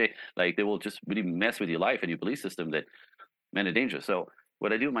will they will just really mess with your life and your belief system that men are dangerous. So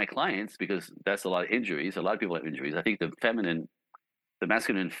what I do with my clients, because that's a lot of injuries, a lot of people have injuries. I think the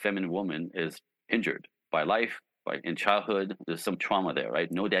masculine and feminine woman is injured by life, in childhood. There's some trauma there,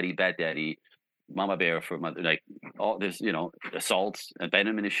 right? No daddy, bad daddy, mama bear for mother, like all there's, assaults,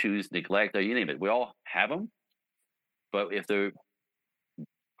 abandonment issues, neglect, you name it. We all have them. But if they're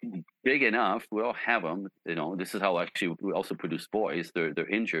big enough, we all have them. You know, this is how actually we also produce boys. They're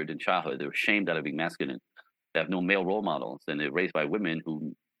injured in childhood. They're shamed out of being masculine. They have no male role models, and they're raised by women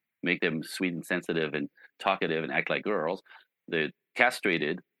who make them sweet and sensitive and talkative and act like girls. They're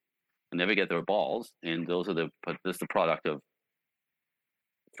castrated and never get their balls, and that's the product of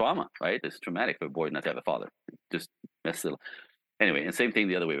trauma, right? It's traumatic for a boy not to have a father. Just mess it up. Anyway, and same thing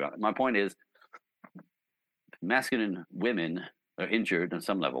the other way around. My point is, masculine women are injured on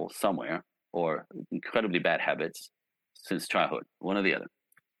some level somewhere, or incredibly bad habits since childhood, one or the other.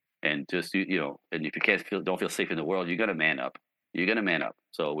 And just and if you don't feel safe in the world, you're gonna man up. You're gonna man up.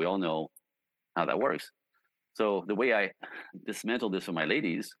 So we all know how that works. So the way I dismantle this for my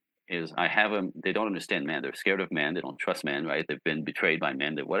ladies is I have them. They don't understand men. They're scared of men. They don't trust men. Right? They've been betrayed by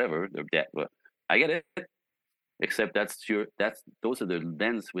men. They're whatever. They're dead. But I get it. Except those are the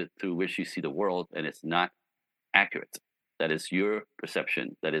lens through which you see the world, and it's not accurate. That is your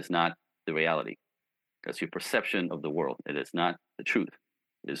perception. That is not the reality. That's your perception of the world. It is not the truth.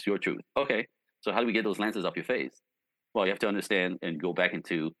 It is your truth. Okay, so how do we get those lenses off your face? Well, you have to understand and go back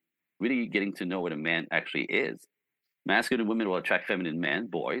into really getting to know what a man actually is. Masculine women will attract feminine men,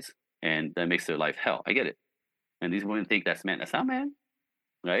 boys, and that makes their life hell. I get it. And these women think that's man. That's not man,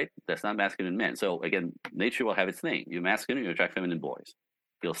 right? That's not masculine men. So again, nature will have its thing. You're masculine, you attract feminine boys.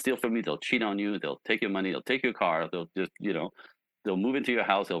 They'll steal from you. They'll cheat on you. They'll take your money. They'll take your car. They'll just, they'll move into your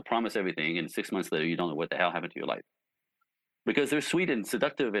house. They'll promise everything. And 6 months later, you don't know what the hell happened to your life. Because they're sweet and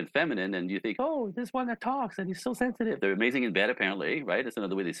seductive and feminine. And you think, oh, this one that talks and he's so sensitive. They're amazing in bed, apparently, right? That's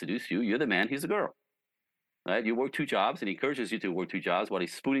another way they seduce you. You're the man. He's the girl, right? You work 2 jobs and he encourages you to work 2 jobs while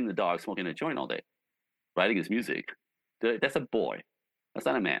he's spooning the dog, smoking a joint all day, writing his music. That's a boy. That's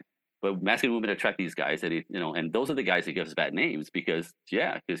not a man. But masculine women attract these guys that, and those are the guys that give us bad names because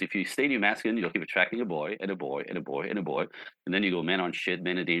if you stay in your masculine, you'll keep attracting a boy and a boy and a boy and a boy. And then you go, men on shit,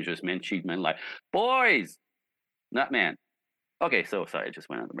 men are dangerous, men cheat, men lie. Boys, not man. Okay, so sorry, I just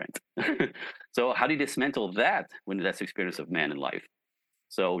went on the rant. So how do you dismantle that when that's the experience of man in life?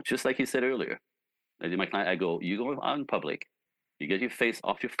 So just like you said earlier, I do my client, you go out in public, you get your face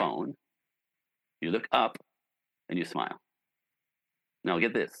off your phone, you look up, and you smile. Now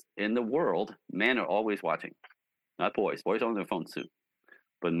get this. In the world, men are always watching, not boys. Boys are on their phones too.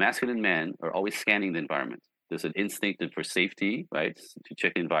 But masculine men are always scanning the environment. There's an instinct for safety, right? To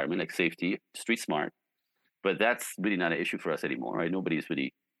check the environment, like safety, street smart. But that's really not an issue for us anymore, right? Nobody's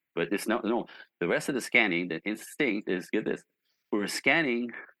really, but it's no. The rest of the scanning, the instinct is, get this, we're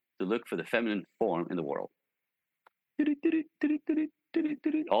scanning to look for the feminine form in the world.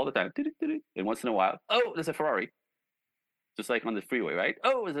 All the time. And once in a while, oh, there's a Ferrari. Just like on the freeway, right?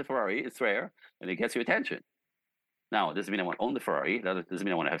 Oh, it's a Ferrari. It's rare. And it gets your attention. Now, it doesn't mean I want to own the Ferrari. That doesn't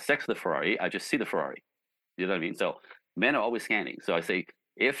mean I want to have sex with the Ferrari. I just see the Ferrari. You know what I mean? So men are always scanning. So I say,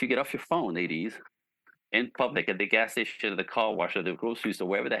 if you get off your phone, ladies, in public, at the gas station, at the car wash, at the grocery store,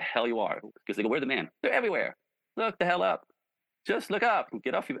 wherever the hell you are, because they go, where the man? They're everywhere. Look the hell up. Just look up.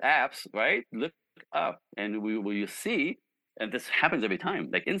 Get off your apps, right? Look up. And you see, and this happens every time,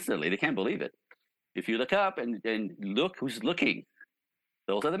 like instantly. They can't believe it. If you look up and look who's looking,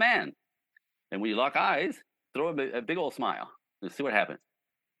 those are the men. And when you lock eyes, throw a big old smile and see what happens.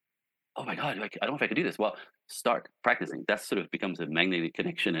 Oh my God, like I don't know if I could do this. Well, start practicing. That sort of becomes a magnetic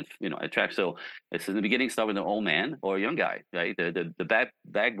connection and attract. So it's in the beginning, start with an old man or a young guy, right? The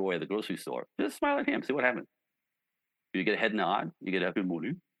bag boy at the grocery store. Just smile at him, see what happens. You get a head nod, you get a good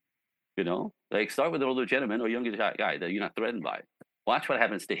morning, like start with an older gentleman or younger guy that you're not threatened by. Watch what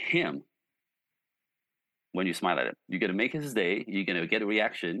happens to him when you smile at him. You're gonna make his day, you're gonna get a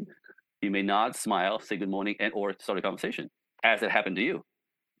reaction. He may nod, smile, say good morning, and or start a conversation as it happened to you.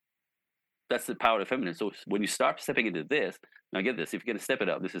 That's the power of feminine. So when you start stepping into this, now get this, if you're going to step it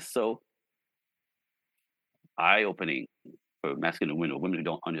up, this is so eye-opening for masculine women or women who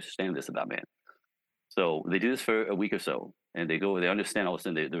don't understand this about men. So they do this for a week or so, and they understand all of a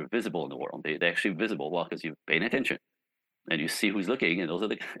sudden they're visible in the world. They're actually visible, well, because you're paying attention, and you see who's looking, and those are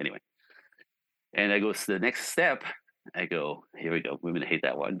anyway. And I go, so the next step, I go, here we go. Women hate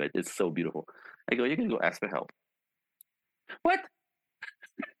that one, but it's so beautiful. I go, you're going to go ask for help. What?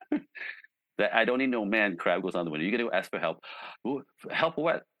 That I don't need no man crab goes on the window. You're going to ask for help. Ooh, help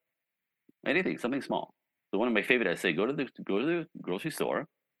what? Anything, something small. So one of my favorite, I say, go to the grocery store,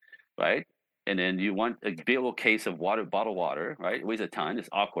 right? And then you want a big old case of water, bottled water, right? It weighs a ton. It's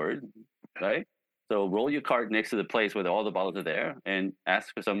awkward, right? So roll your cart next to the place where all the bottles are there and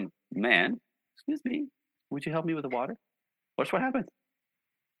ask for some man. Excuse me, would you help me with the water? Watch what happens.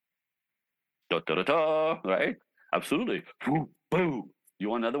 Da, da, da, da, right? Absolutely. Boom, boom. You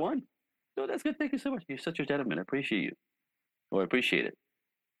want another one? No, that's good. Thank you so much. You're such a gentleman. I appreciate you. Or I appreciate it.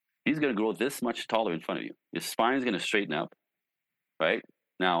 He's going to grow this much taller in front of you. His spine's going to straighten up, right?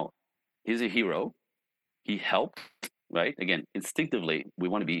 Now, he's a hero. He helped, right? Again, instinctively, we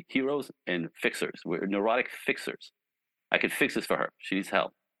want to be heroes and fixers. We're neurotic fixers. I could fix this for her. She needs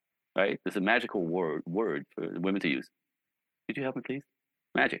help, right? There's a magical word for women to use. Could you help me, please?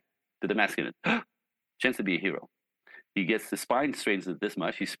 Magic to the masculine. Chance to be a hero. He gets the spine straightens this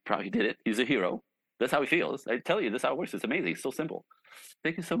much. He did it. He's a hero. That's how he feels. I tell you, this is how it works. It's amazing. It's so simple.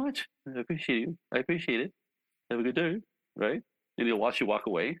 Thank you so much. I appreciate you. I appreciate it. Have a good day. Right? And he'll watch you walk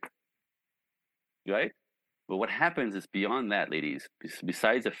away. Right? But what happens is beyond that, ladies,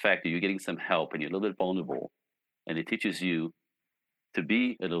 besides the fact that you're getting some help and you're a little bit vulnerable, and it teaches you to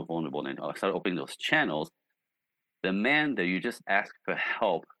be a little vulnerable and start opening those channels, the man that you just asked for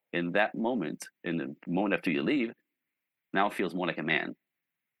help in that moment, in the moment after you leave, now feels more like a man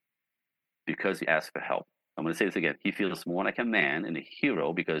because he asked for help. I'm going to say this again. He feels more like a man and a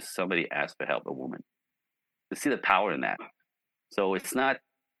hero because somebody asked for help, a woman. To see the power in that. So it's not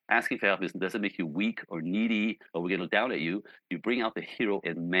asking for help. It doesn't make you weak or needy or we're going to look down at you. You bring out the hero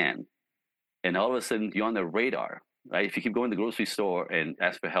in man. And all of a sudden, you're on the radar, right? If you keep going to the grocery store and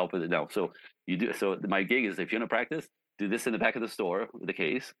ask for help with it now. So you do. So my gig is if you're going to practice, do this in the back of the store with a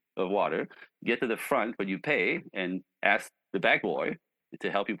case of water, get to the front when you pay and ask the bag boy to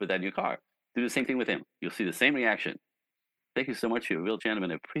help you put that in your car. Do the same thing with him. You'll see the same reaction. Thank you so much. You're a real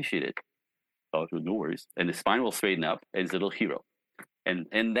gentleman. I appreciate it. Oh, no worries. And the spine will straighten up and he's a little hero.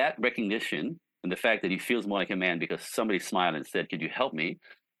 And that recognition and the fact that he feels more like a man because somebody smiled and said, could you help me?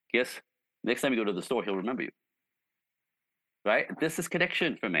 Guess next time you go to the store, he'll remember you. Right? This is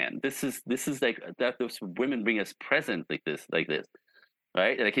connection for man. This is like that. Those women bring us present like this.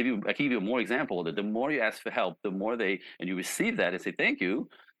 Right? And I give you more example that the more you ask for help, the more and you receive that and say thank you,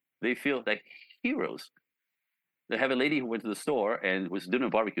 they feel like heroes. They have a lady who went to the store and was doing a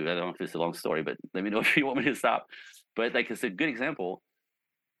barbecue. I don't know if it's a long story, but let me know if you want me to stop. But like it's a good example.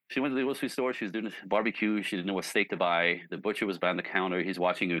 She went to the grocery store. She was doing a barbecue. She didn't know what steak to buy. The butcher was behind the counter. He's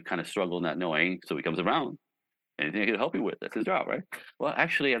watching her kind of struggle, not knowing. So he comes around. Anything I can help you with? That's his job, right? Well,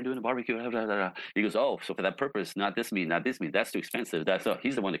 actually, I'm doing a barbecue. Blah, blah, blah, blah. He goes, oh, so for that purpose, not this meat, not this meat. That's too expensive.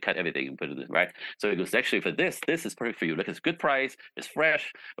 He's the one to cut everything and put it in, right? So he goes, actually, for this is perfect for you. Look, it's a good price. It's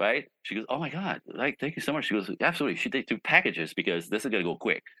fresh, right? She goes, oh my God, like, thank you so much. She goes, absolutely. She takes 2 packages because this is gonna go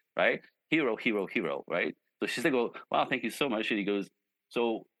quick, right? Hero, hero, hero, right? So she's like, oh, wow, thank you so much. And he goes,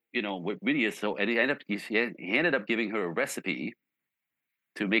 so what really is so, and he ended up giving her a recipe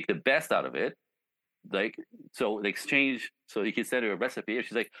to make the best out of it. Like, so they exchange, so he can send her a recipe, and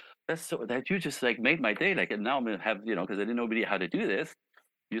she's like, that's so that you just like made my day. Like, and now I'm gonna have, because I didn't know really how to do this.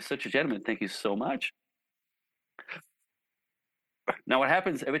 You're such a gentleman. Thank you so much. Now, what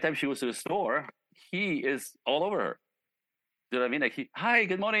happens every time she goes to the store, he is all over her. You know what I mean? Like, hi,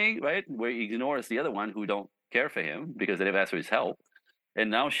 good morning, right? Where he ignores the other one who don't care for him because they never asked for his help.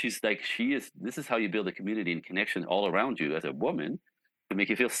 And now she's like, this is how you build a community and connection all around you as a woman to make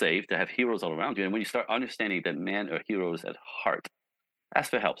you feel safe, to have heroes all around you. And when you start understanding that men are heroes at heart, ask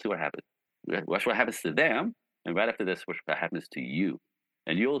for help, see what happens. Watch what happens to them. And right after this, watch what happens to you.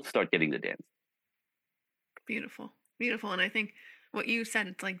 And you'll start getting the dance. Beautiful. Beautiful. And I think what you said,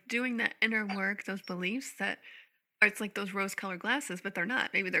 it's like doing that inner work, those beliefs that or it's like those rose colored glasses, but they're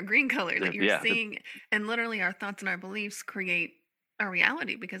not. Maybe they're green color that you're Yeah, seeing. And literally, our thoughts and our beliefs create our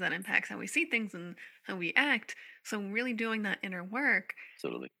reality because that impacts how we see things and how we act. So, really doing that inner work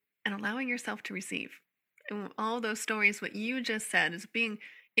absolutely. and allowing yourself to receive. And all those stories, what you just said, is being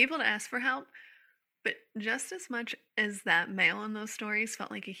able to ask for help. But just as much as that male in those stories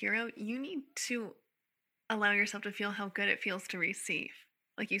felt like a hero, you need to allow yourself to feel how good it feels to receive.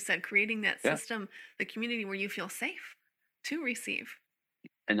 Like you said, creating that Yeah. system, the community where you feel safe to receive.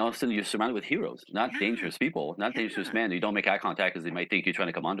 And all of a sudden, you're surrounded with heroes, not Yeah. dangerous people, not dangerous Yeah. men. You don't make eye contact because they might think you're trying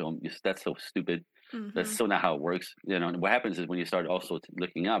to come onto them. That's so stupid. That's Mm-hmm. so not how it works. And what happens is when you start also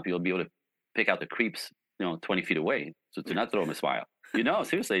looking up, you'll be able to pick out the creeps, 20 feet away. So to Yeah. not throw them a smile.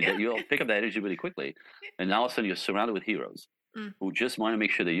 Seriously, Yeah. that you'll pick up that energy really quickly. And all of a sudden, you're surrounded with heroes Mm. who just want to make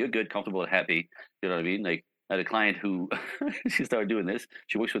sure that you're good, comfortable, and happy. You know what I mean? Like, I had a client who she started doing this.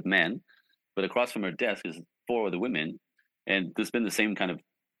 She works with men, but across from her desk is 4 other women. And there's been the same kind of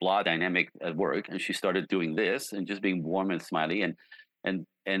blah dynamic at work. And she started doing this and just being warm and smiley. And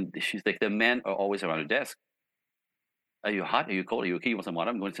she's like, the men are always around her desk. Are you hot? Are you cold? Are you okay? You want some water?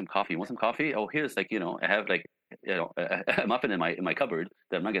 I'm going to some coffee. You want some coffee? Oh, here's like, I have like, a muffin in my cupboard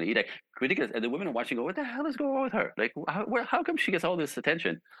that I'm not going to eat. Like, ridiculous. And the women are watching, go, what the hell is going on with her? Like, how come she gets all this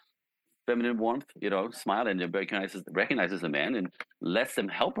attention? Feminine warmth, smile and recognizes the man and lets them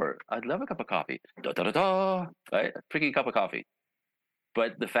help her. I'd love a cup of coffee. Da da da da. Right? A freaking cup of coffee.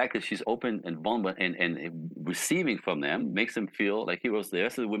 But the fact that she's open and vulnerable and receiving from them makes them feel like heroes. The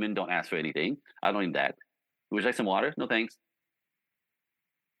rest of the women don't ask for anything. I don't need that. Would you like some water? No thanks.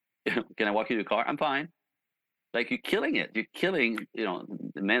 Can I walk you to the car? I'm fine. Like, you're killing it. You're killing,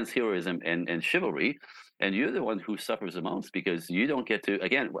 the men's heroism and chivalry, and you're the one who suffers the most because you don't get to.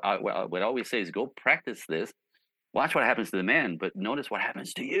 Again, what I always say is go practice this. Watch what happens to the man, but notice what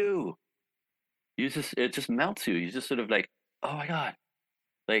happens to you. It just melts you. You just sort of like, oh my god,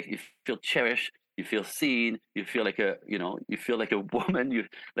 like you feel cherished, you feel seen, you feel like you feel like a woman. You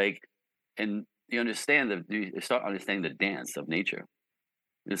like, and you understand you start understanding the dance of nature.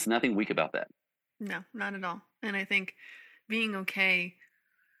 There's nothing weak about that. No, not at all. And I think being okay,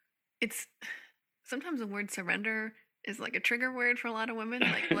 it's sometimes the word surrender is like a trigger word for a lot of women,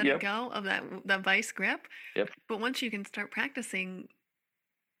 like letting Yep. go of that vice grip. Yep. But once you can start practicing,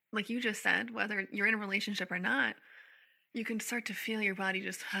 like you just said, whether you're in a relationship or not, you can start to feel your body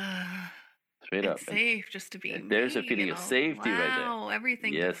just Straight up. it's safe just to be And there's a me feeling and of safety right there. allow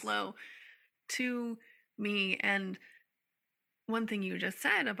everything to Yes. flow to me. And one thing you just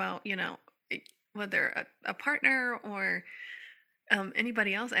said about, whether a partner or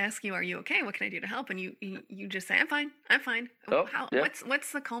anybody else asks you, "Are you okay? What can I do to help?" And you just say, I'm fine. Oh, How? yeah.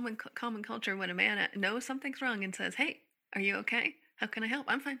 What's the common culture when a man knows something's wrong and says, "Hey, are you okay? How can I help?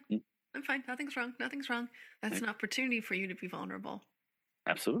 I'm fine. Mm, I'm fine. Nothing's wrong. Nothing's wrong." That's right. an opportunity for you to be vulnerable,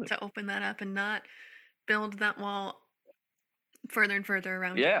 Absolutely. to open that up and not build that wall further and further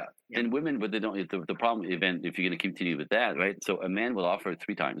around you. Yeah. Yep. And women, but they don't. The problem, event, if you're going to continue with that, right? So a man will offer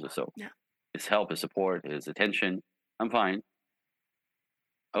 3 times or so. Yeah. His help, his support, his attention. I'm fine.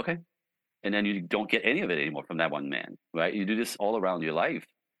 Okay. And then you don't get any of it anymore from that one man, right? You do this all around your life.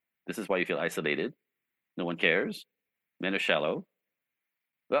 This is why you feel isolated. No one cares. Men are shallow.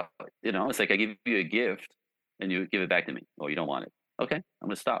 Well, it's like I give you a gift and you give it back to me. Oh, you don't want it. Okay, I'm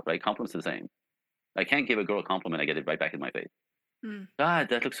going to stop, right? Compliments are the same. I can't give a girl a compliment. I get it right back in my face. Mm. God,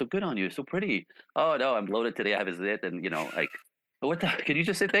 that looks so good on you. So pretty. Oh, no, I'm bloated today. I have a zit. And, like, what the? Can you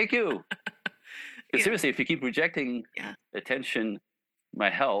just say thank you? Yeah. Seriously, if you keep rejecting Yeah. attention, my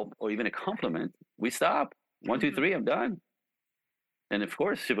help, or even a compliment, we stop. 1, 2, Mhm. 3, I'm done. And of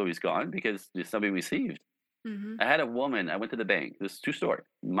course, chivalry's gone because there's something received. Mhm. I had a woman, I went to the bank. This is true story.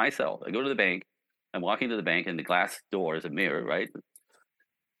 Myself, I go to the bank. I'm walking to the bank, and the glass door is a mirror, right?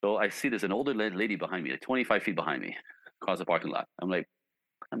 So I see there's an older lady behind me, like 25 feet behind me, across the parking lot. I'm like,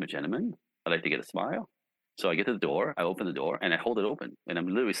 I'm a gentleman. I like to get a smile. So I get to the door, I open the door, and I hold it open. And I'm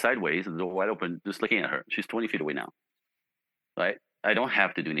literally sideways, and the door wide open, just looking at her. She's 20 feet away now, right? I don't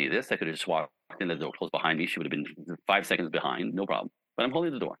have to do any of this. I could have just walked in, the door closed behind me. She would have been 5 seconds behind, no problem. But I'm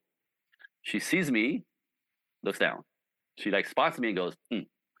holding the door. She sees me, looks down. She like spots me and goes,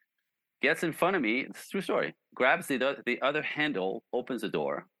 gets in front of me. It's a true story. Grabs the other handle, opens the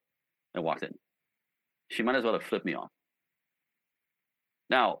door, and walks in. She might as well have flipped me off.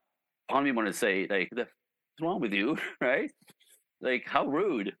 Now, part of me wanted to say, like, what's wrong with you, right? Like, how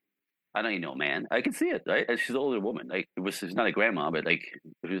rude. I don't even know, man. I can see it, right? And she's an older woman. Like, she's not a grandma, but like,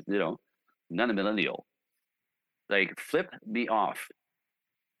 it was, not a millennial. Like, flip me off.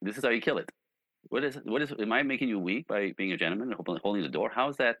 This is how you kill it. What is? Am I making you weak by being a gentleman and holding the door? How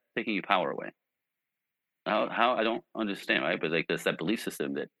is that taking your power away? How I don't understand, right? But like there's that belief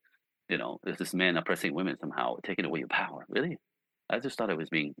system that there's this man oppressing women somehow, taking away your power. Really? I just thought I was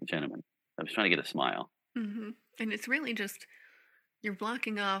being a gentleman. I was trying to get a smile. And it's really just you're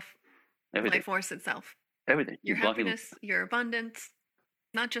blocking off Everything, life force itself, everything. your You're blocking. happiness, your abundance,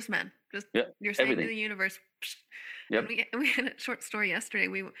 not just men. Just Yeah, you're saying to everything. the universe. Psh. And Yep. we had a short story yesterday.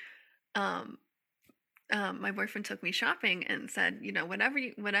 Um, my boyfriend took me shopping and said,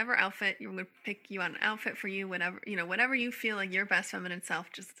 whatever outfit you're going to pick you on an outfit for you, whatever you feel like your best feminine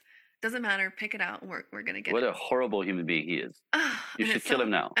self, just doesn't matter. Pick it out. And we're going to get What it. a horrible human being he is. You And should it's kill so him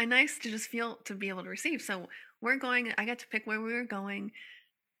now. nice to just feel to be able to receive. So we're going. I got to pick where we were going.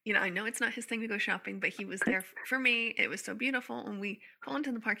 I know it's not his thing to go shopping, but he was there for me. It was so beautiful. And we pull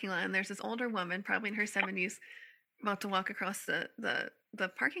into the parking lot, and there's this older woman, probably in her 70s, about to walk across the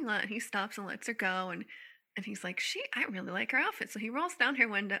parking lot. And he stops and lets her go. And he's like, I really like her outfit. So he rolls down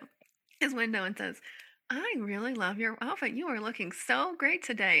his window and says, I really love your outfit. You are looking so great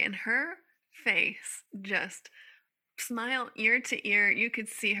today. And her face just smile ear to ear. You could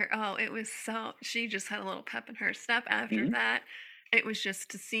see her. Oh, it was she just had a little pep in her step after that. It was just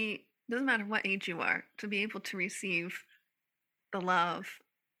to see, doesn't matter what age you are, to be able to receive the love.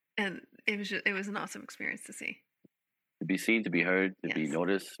 And it was an awesome experience to see. To be seen, to be heard, to be Yes.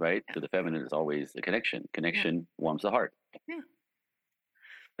 noticed, right? Yeah. To the feminine is always a connection. Connection warms the heart. Yeah.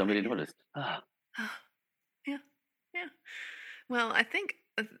 Somebody Yeah. noticed. Yeah. Well, I think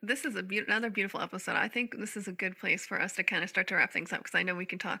this is another beautiful episode. I think this is a good place for us to kind of start to wrap things up because I know we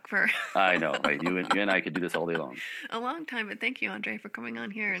can talk for I know, right? You and I could do this all day long. a long time. But thank you, Andre, for coming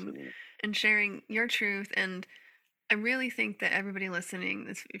on here Absolutely. and sharing your truth. And I really think that everybody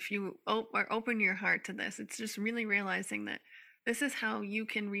listening, if you are open your heart to this, it's just really realizing that this is how you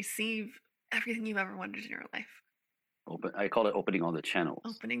can receive everything you've ever wanted in your life. I call it opening all the channels.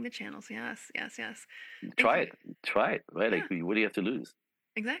 Opening the channels. Yes. Try it, right? Yeah. Like, what do you have to lose?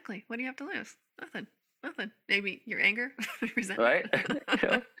 Exactly. What do you have to lose? Nothing. Maybe your anger, resentment. Right?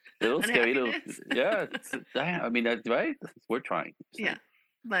 Yeah. Little scary, little. Yeah. I mean, that's right. We're trying. So. Yeah.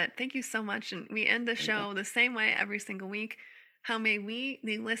 But thank you so much. And we end the show the same way every single week. How may we,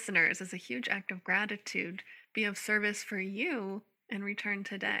 the listeners, as a huge act of gratitude, be of service for you in return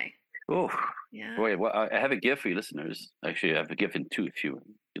today? Oh, yeah. Boy, well, I have a gift for you listeners. Actually, I have a gift in two if you'd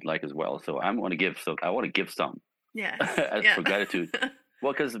like as well. So I want to give some. Yes. For gratitude.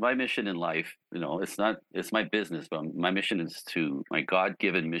 Well, because my mission in life, it's my business, but my mission is my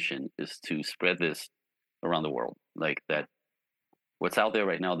God-given mission is to spread this around the world. Like that, what's out there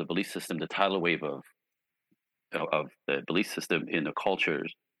right now, the belief system, the tidal wave of the belief system in the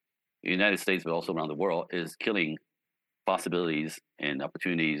cultures, the United States, but also around the world, is killing possibilities and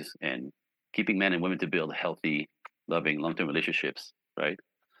opportunities and keeping men and women to build healthy, loving, long-term relationships, right?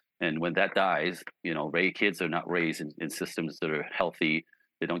 And when that dies, kids are not raised in systems that are healthy.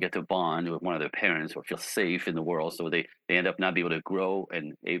 They don't get to bond with one of their parents or feel safe in the world. So they end up not being able to grow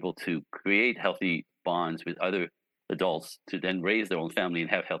and able to create healthy bonds with other adults to then raise their own family and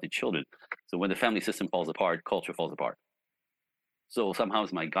have healthy children. So when the family system falls apart, culture falls apart. So somehow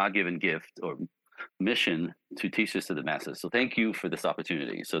it's my God-given gift or mission to teach this to the masses. So thank you for this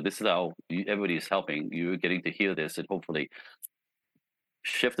opportunity. So this is how everybody is helping. You're getting to hear this and hopefully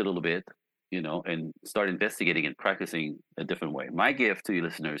shift a little bit, and start investigating and practicing a different way. My gift to you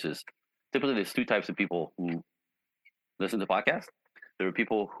listeners is typically there's two types of people who listen to podcasts. There are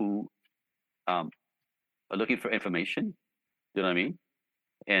people who are looking for information, you know what I mean?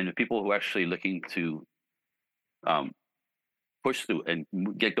 And people who are actually looking to push through and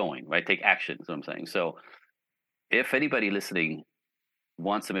get going, right? Take action is what I'm saying. So if anybody listening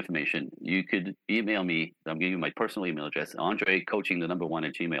want some information, you could email me. I'm giving you my personal email address,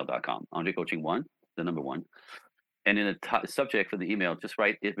 andrecoaching1@gmail.com. andrecoaching1, the number one. And in the subject for the email, just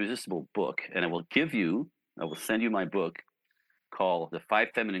write Irresistible Book. And I will send you my book called The 5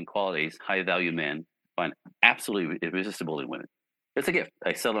 Feminine Qualities High Value Men Find Absolutely Irresistible in Women. It's a gift.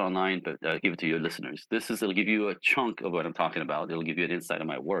 I sell it online, but I give it to your listeners. It'll give you a chunk of what I'm talking about. It'll give you an insight on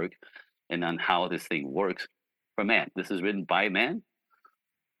my work and on how this thing works for man. This is written by man.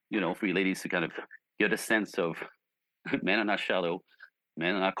 For you ladies to kind of get a sense of men are not shallow,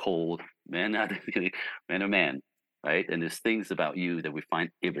 men are not cold, men are man, right? And there's things about you that we find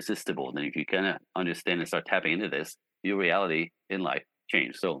irresistible. And then if you kind of understand and start tapping into this, your reality in life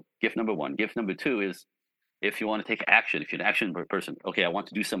change. So gift number one. Gift number two is if you want to take action, if you're an action person, okay, I want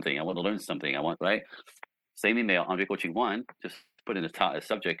to do something, I want to learn something, right? Same email, andrecoaching1, just put in the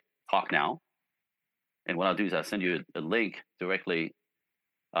subject, talk now. And what I'll do is I'll send you a link directly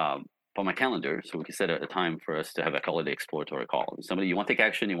on my calendar so we can set a time for us to have a holiday exploratory call. Somebody, you want to take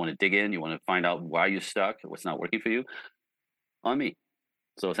action, you want to dig in, you want to find out why you're stuck, what's not working for you, on me.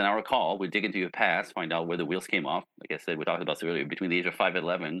 So it's an hour call. We dig into your past, find out where the wheels came off. Like I said, we talked about this earlier. Between the age of 5 and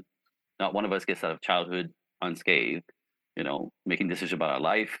 11, not one of us gets out of childhood unscathed. Making decisions about our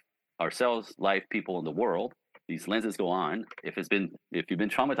life, ourselves, life, people, in the world. These lenses go on. If you've been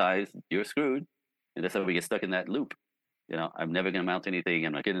traumatized, you're screwed, and that's how we get stuck in that loop. I'm never going to amount to anything.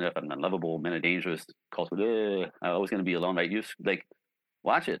 I'm not good enough. I'm not lovable. Men are dangerous. Calls for, I'm always going to be alone. Right? You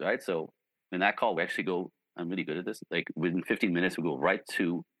watch it, right? So in that call, we actually go. I'm really good at this. Like within 15 minutes, we go right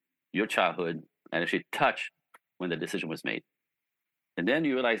to your childhood and actually touch when the decision was made. And then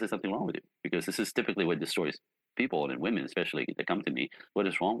you realize there's something wrong with you, because this is typically what destroys people, and women especially, that come to me. What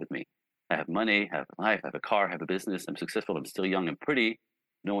is wrong with me? I have money, I have a life, I have a car, I have a business, I'm successful, I'm still young and pretty.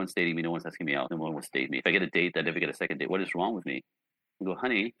 No one's dating me, no one's asking me out, no one wants to date me. If I get a date, I never get a second date. What is wrong with me? I go,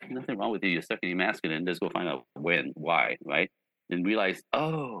 honey, there's nothing wrong with you. You're stuck in your masculine. Let's go find out when, why, right? And realize,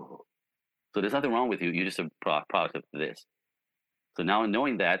 oh, so there's nothing wrong with you. You're just a product of this. So now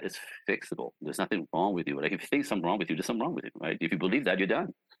knowing that, it's fixable. There's nothing wrong with you. Like if you think something wrong with you, there's something wrong with you, right? If you believe that, you're done.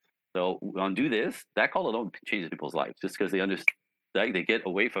 So undo this. That call alone changes people's lives, just because they understand, they get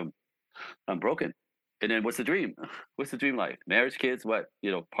away from, I'm broken. And then what's the dream? What's the dream life? Marriage, kids, what?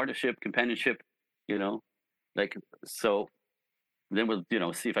 Partnership, companionship, so then we'll,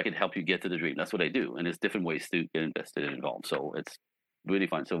 see if I can help you get to the dream. That's what I do. And there's different ways to get invested and involved. So it's really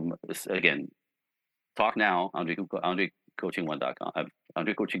fun. So again, talk now, AndreCoaching1.com,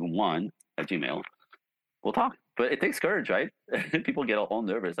 AndreCoaching1 at Gmail. We'll talk. But it takes courage, right? People get all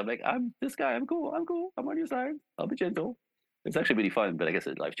nervous. I'm like, I'm this guy. I'm cool. I'm on your side. I'll be gentle. It's actually really fun, but I guess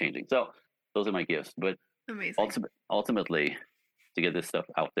it's life-changing. So those are my gifts. But amazing. Ultimately, to get this stuff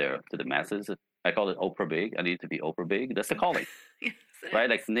out there to the masses, I call it Oprah big. I need to be Oprah big. That's the calling. Yes, right?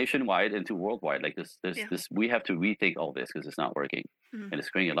 Like nationwide and to worldwide. Like this, we have to rethink all this because it's not working. Mm-hmm. And it's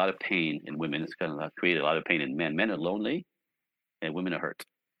creating a lot of pain in women. It's going to create a lot of pain in men. Men are lonely and women are hurt.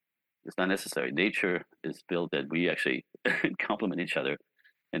 It's not necessary. Nature is built that we actually complement each other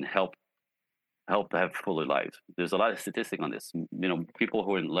and help have fuller lives. There's a lot of statistic on this. People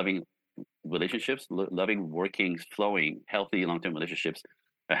who are in loving relationships, loving, working, flowing, healthy long-term relationships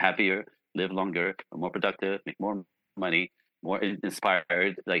are happier, live longer, are more productive, make more money, more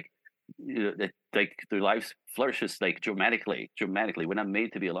inspired. Like their lives flourishes dramatically. We're not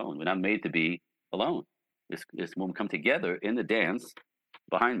made to be alone. We're not made to be alone. It's when we come together in the dance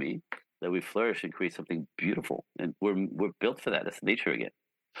behind me that we flourish and create something beautiful, and we're built for that. That's nature again.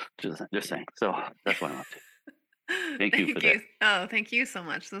 Just saying. So that's what I'm up to. Thank you for that. Oh, thank you so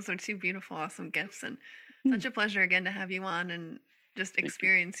much. Those are two beautiful, awesome gifts, and such a pleasure again to have you on and just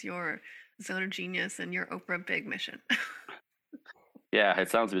experience your zone of genius and your Oprah big mission. Yeah, it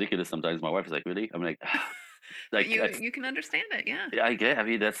sounds ridiculous sometimes. My wife is like, "Really?" I'm like, you can understand it, yeah. Yeah, I get. I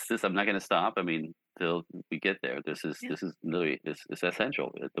mean, that's this. I'm not going to stop. I mean, till we get there. This is literally it's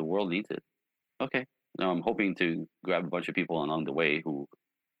essential. The world needs it. Okay. Now I'm hoping to grab a bunch of people along the way who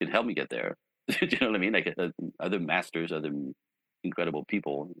can help me get there. Do you know what I mean? Like other masters, other incredible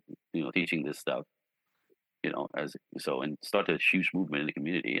people, teaching this stuff. And start a huge movement in the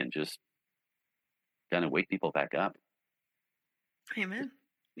community and just kind of wake people back up. Amen.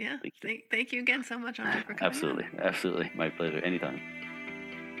 Yeah. Thank you again so much, Andre, for coming on. Absolutely. My pleasure. Anytime.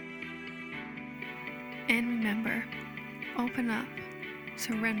 And remember, open up,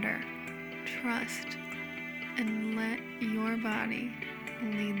 surrender, trust, and let your body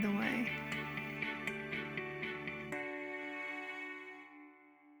lead the way.